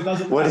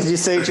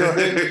say,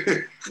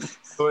 Jordan?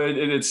 So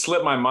it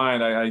slipped my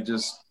mind. I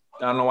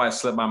don't know why it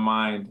slipped my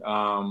mind.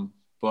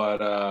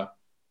 But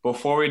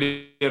before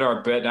we did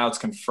our bet, now it's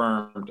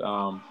confirmed.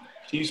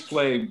 Chiefs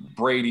play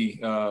Brady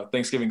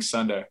Thanksgiving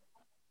Sunday.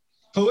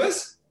 Who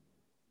is?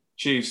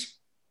 Chiefs.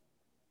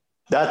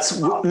 That's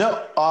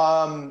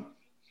no.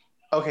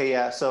 Okay,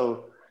 yeah.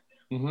 So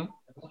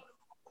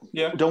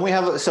Yeah. Don't we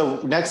have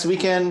so next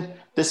weekend?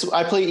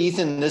 I play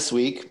Ethan this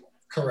week.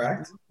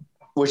 Correct.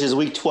 Which is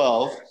week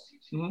 12.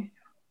 Mm-hmm.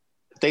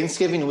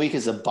 Thanksgiving week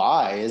is a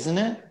bye, isn't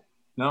it?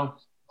 No.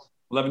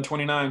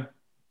 11:29.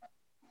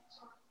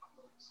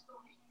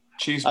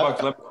 Chiefs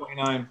Bucks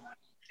 11:29.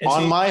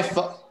 On my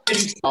phone,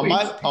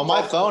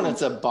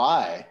 it's a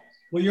bye.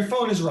 Well, your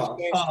phone is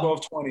wrong.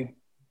 12:20.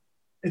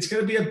 It's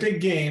going to be a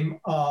big game,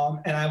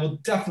 and I will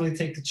definitely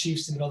take the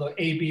Chiefs, although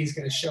AB is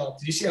going to show up.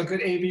 Did you see how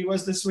good AB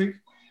was this week?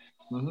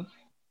 Mm-hmm.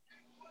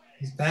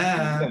 He's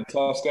back. Yeah,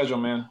 tough schedule,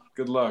 man.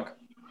 Good luck.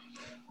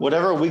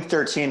 Whatever week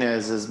 13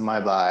 is my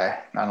bye.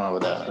 I don't know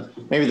what that is.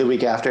 Maybe the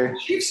week after. The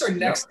Chiefs are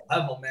next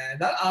level, man.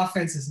 That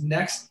offense is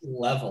next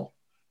level.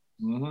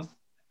 Mm-hmm.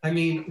 I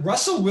mean,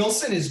 Russell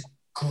Wilson is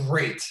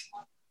great.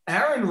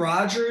 Aaron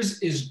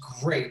Rodgers is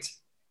great.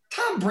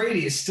 Tom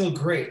Brady is still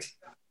great.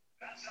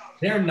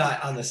 They're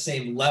not on the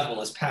same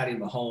level as Patty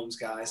Mahomes,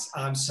 guys.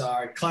 I'm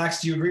sorry.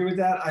 Clax, do you agree with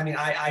that? I mean,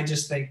 I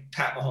just think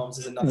Pat Mahomes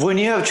is enough. When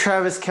you have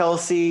Travis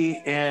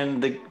Kelce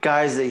and the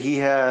guys that he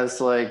has,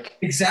 like...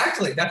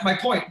 Exactly. That's my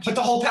point. Put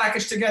the whole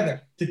package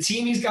together. The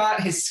team he's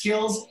got, his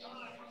skills.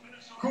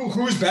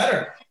 Who's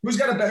better? Who's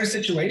got a better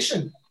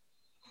situation?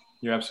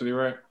 You're absolutely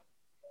right.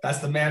 That's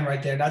the man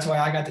right there. That's why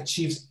I got the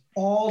Chiefs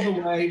all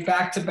the way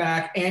back to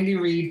back. Andy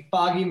Reid,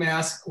 foggy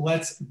mask.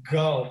 Let's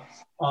go.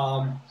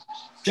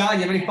 John,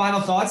 you have any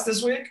final thoughts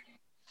this week?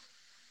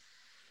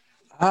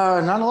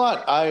 Not a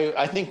lot.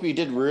 I think we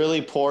did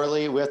really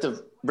poorly. We have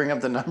to bring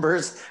up the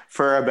numbers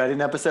for our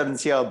betting episode and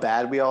see how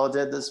bad we all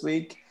did this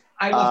week.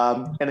 And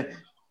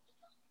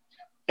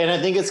I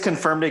think it's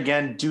confirmed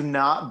again. Do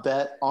not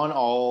bet on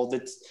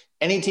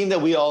any team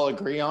that we all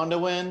agree on to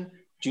win.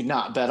 Do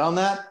not bet on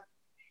that.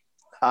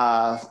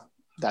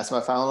 That's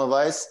my final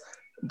advice.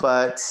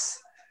 But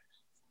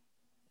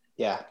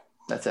yeah,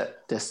 that's it.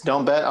 Just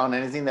don't bet on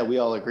anything that we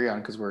all agree on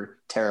because we're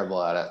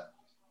terrible at it.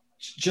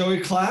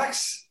 Joey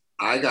Clax?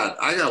 I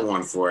got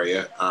one for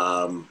you.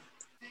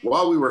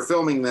 While we were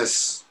filming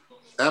this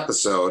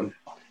episode,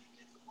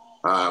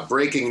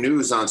 breaking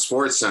news on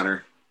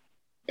SportsCenter.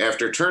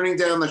 After turning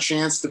down the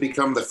chance to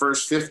become the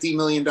first $50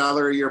 million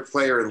a year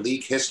player in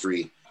league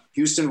history,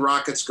 Houston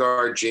Rockets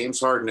guard James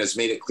Harden has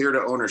made it clear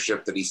to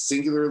ownership that he's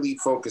singularly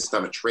focused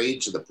on a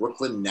trade to the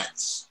Brooklyn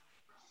Nets.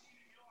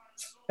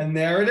 And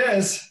there it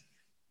is.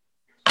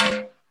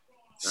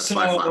 That's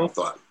my final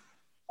thought.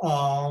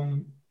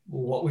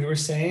 What we were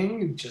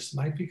saying just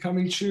might be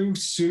coming true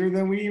sooner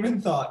than we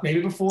even thought.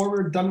 Maybe before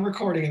we're done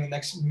recording in the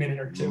next minute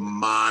or two.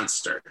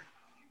 Monster.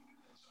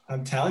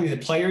 I'm telling you, the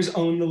players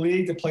own the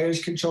league. The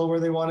players control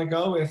where they want to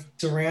go. If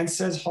Durant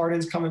says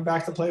Harden's coming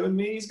back to play with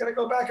me, he's going to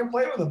go back and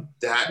play with him.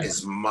 That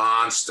is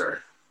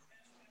monster.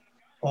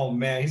 Oh,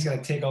 man, he's going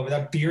to take over.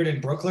 That beard in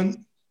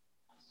Brooklyn.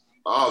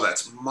 Oh,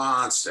 that's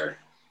monster.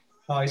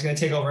 Oh, he's going to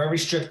take over every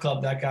strip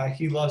club, that guy.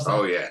 He loves that.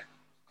 Oh, yeah.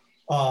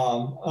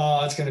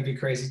 It's going to be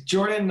crazy.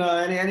 Jordan,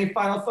 any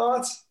final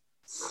thoughts?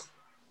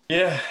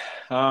 Yeah.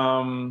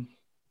 I'm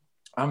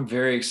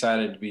very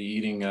excited to be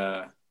eating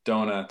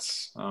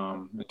donuts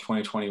in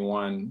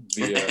 2021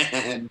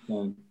 via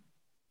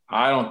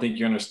I don't think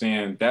you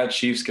understand that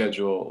Chiefs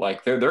schedule.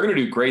 Like they're going to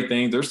do great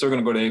things. They're still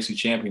going to go to the AFC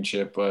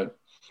Championship, but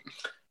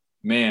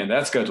man,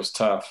 that schedule's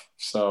tough.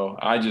 So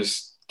I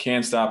just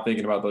can't stop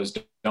thinking about those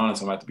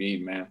donuts I'm about to be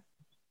eating, man.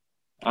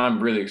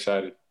 I'm really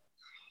excited.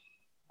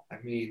 I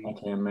mean, I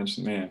can't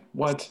mention, man.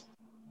 What?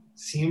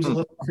 Seems a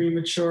little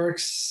premature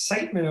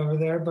excitement over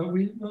there, but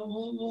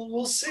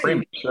we'll see.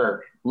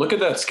 Premature. Look at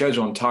that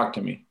schedule and talk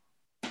to me.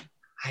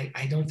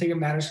 I don't think it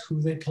matters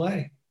who they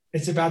play.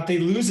 It's about they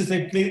lose. If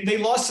they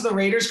lost to the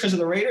Raiders because of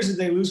the Raiders, or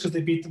they lose because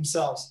they beat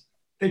themselves.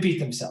 They beat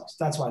themselves.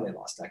 That's why they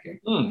lost that game.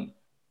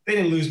 They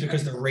didn't lose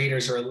because the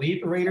Raiders are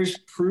elite. The Raiders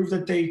prove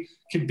that they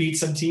can beat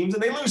some teams,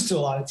 and they lose to a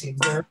lot of teams.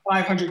 They're a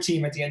 500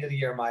 team at the end of the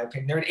year, in my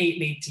opinion. They're an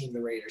 8-8 team,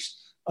 the Raiders.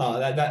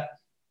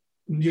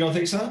 You don't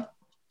think so?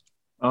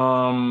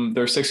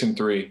 They're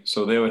 6-3,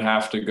 so they would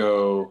have to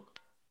go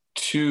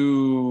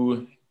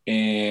 2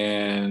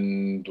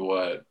 and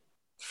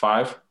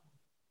 5?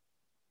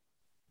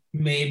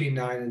 Maybe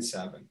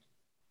 9-7.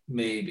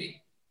 Maybe.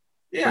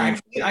 Yeah,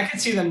 I can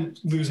see them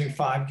losing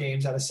 5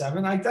 games out of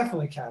 7. I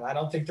definitely can. I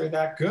don't think they're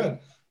that good.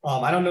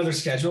 I don't know their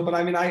schedule, but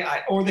I mean,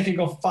 or they could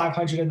go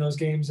 500 in those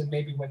games and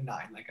maybe win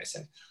 9, like I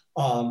said.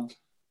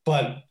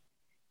 But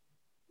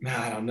man,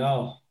 I don't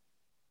know.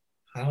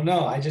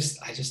 I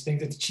just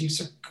think that the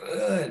Chiefs are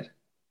good.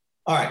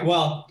 All right.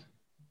 Well,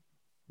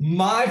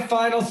 my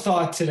final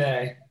thought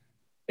today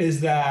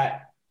is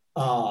that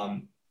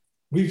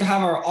we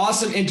have our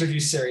awesome interview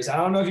series. I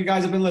don't know if you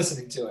guys have been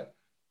listening to it,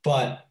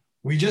 but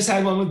we just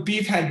had one with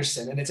Beef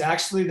Henderson, and it's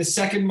actually the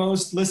second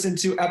most listened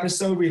to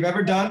episode we've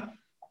ever done.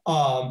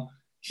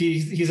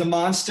 He's a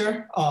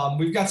monster.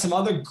 We've got some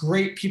other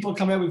great people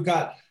coming in. We've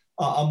got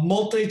a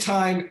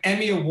multi-time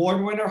Emmy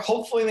Award winner.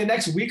 Hopefully in the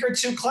next week or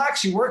two.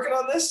 Clax, you working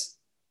on this?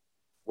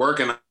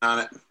 Working on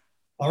it.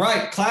 All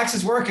right. Clax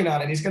is working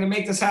on it. He's going to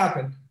make this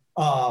happen.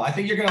 I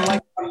think you're going to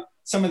like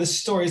some of the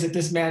stories that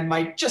this man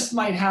might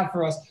have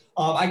for us.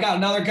 I got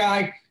another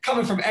guy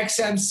coming from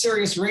XM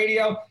Sirius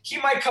Radio. He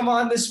might come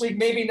on this week,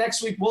 maybe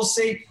next week. We'll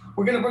see.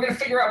 We're gonna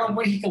figure out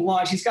when he can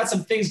launch. He's got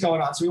some things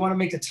going on, so we want to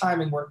make the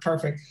timing work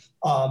perfect.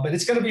 But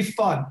it's gonna be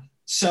fun.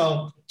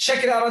 So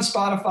check it out on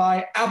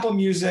Spotify, Apple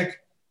Music,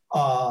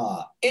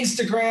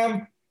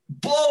 Instagram.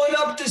 Blowing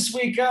up this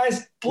week,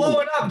 guys.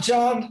 Blowing up,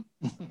 John.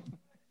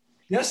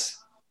 Yes?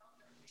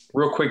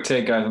 Real quick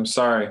take, guys. I'm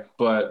sorry,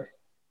 but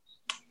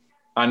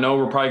I know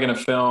we're probably going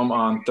to film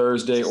on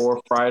Thursday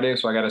or Friday,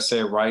 so I got to say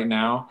it right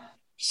now.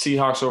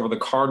 Seahawks over the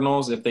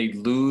Cardinals. If they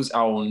lose,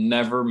 I will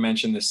never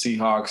mention the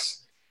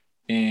Seahawks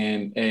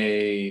in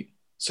a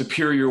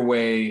superior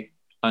way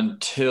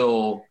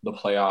until the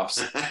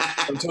playoffs,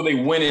 until they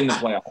win in the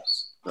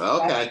playoffs.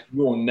 Okay.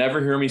 You will never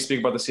hear me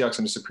speak about the Seahawks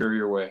in a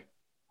superior way.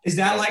 Is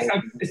that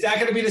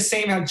going to be the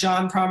same how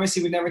John promised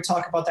he would never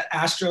talk about the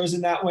Astros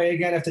in that way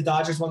again if the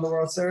Dodgers won the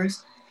World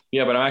Series?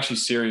 Yeah, but I'm actually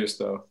serious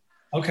though.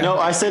 Okay. No,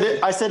 I said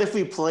it. I said if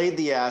we played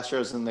the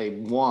Astros and they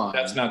won.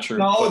 That's not true.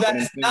 No, that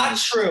is not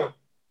true.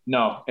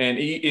 No,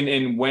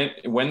 and when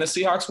the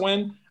Seahawks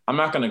win, I'm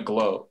not going to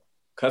gloat.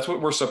 That's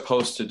what we're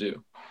supposed to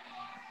do.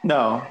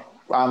 No,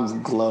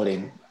 I'm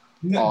gloating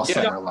all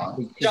summer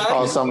long.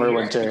 All summer,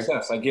 winter.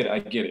 Success. I get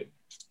it.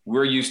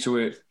 We're used to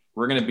it.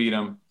 We're going to beat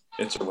them.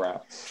 It's a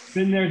wrap.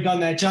 Been there, done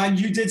that. John,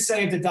 you did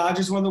say if the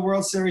Dodgers won the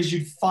World Series,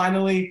 you'd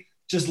finally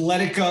just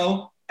let it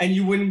go, and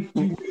you would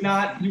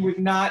not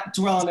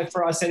dwell on it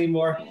for us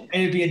anymore, and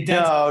it'd be a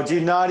dead. No,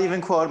 do not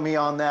even quote me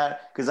on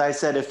that, because I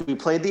said if we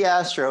played the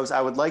Astros, I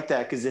would like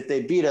that, because if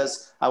they beat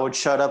us, I would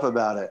shut up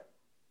about it.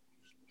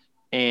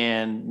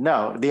 And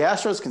no, the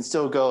Astros can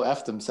still go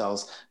F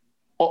themselves.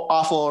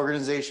 Awful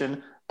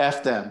organization,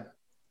 F them.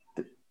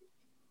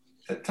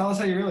 Tell us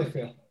how you really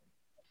feel.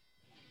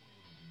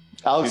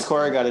 Alex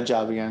Cora got a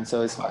job again,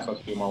 so it's fine. I'll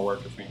do more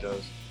work if he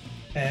does.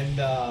 And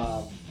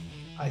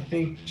I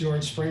think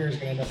George Springer is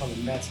going to end up on the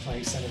Mets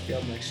playing center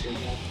field next year.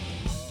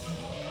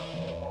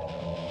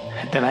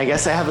 Then I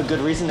guess I have a good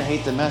reason to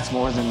hate the Mets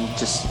more than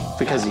just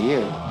because of you.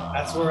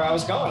 That's where I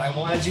was going. I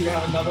wanted you to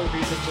have another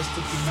reason just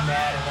to be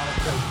mad and want to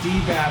throw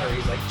D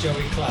batteries like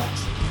Joey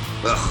Klax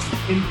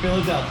in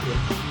Philadelphia.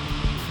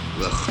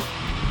 Ugh.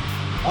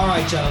 All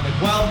right, gentlemen.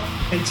 Well,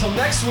 until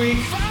next week,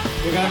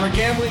 we're going to have our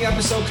gambling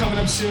episode coming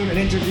up soon, an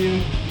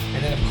interview,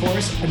 and then, of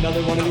course,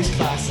 another one of these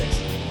classics.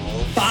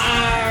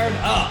 Fired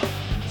up!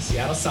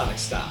 Seattle Sonics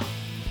style.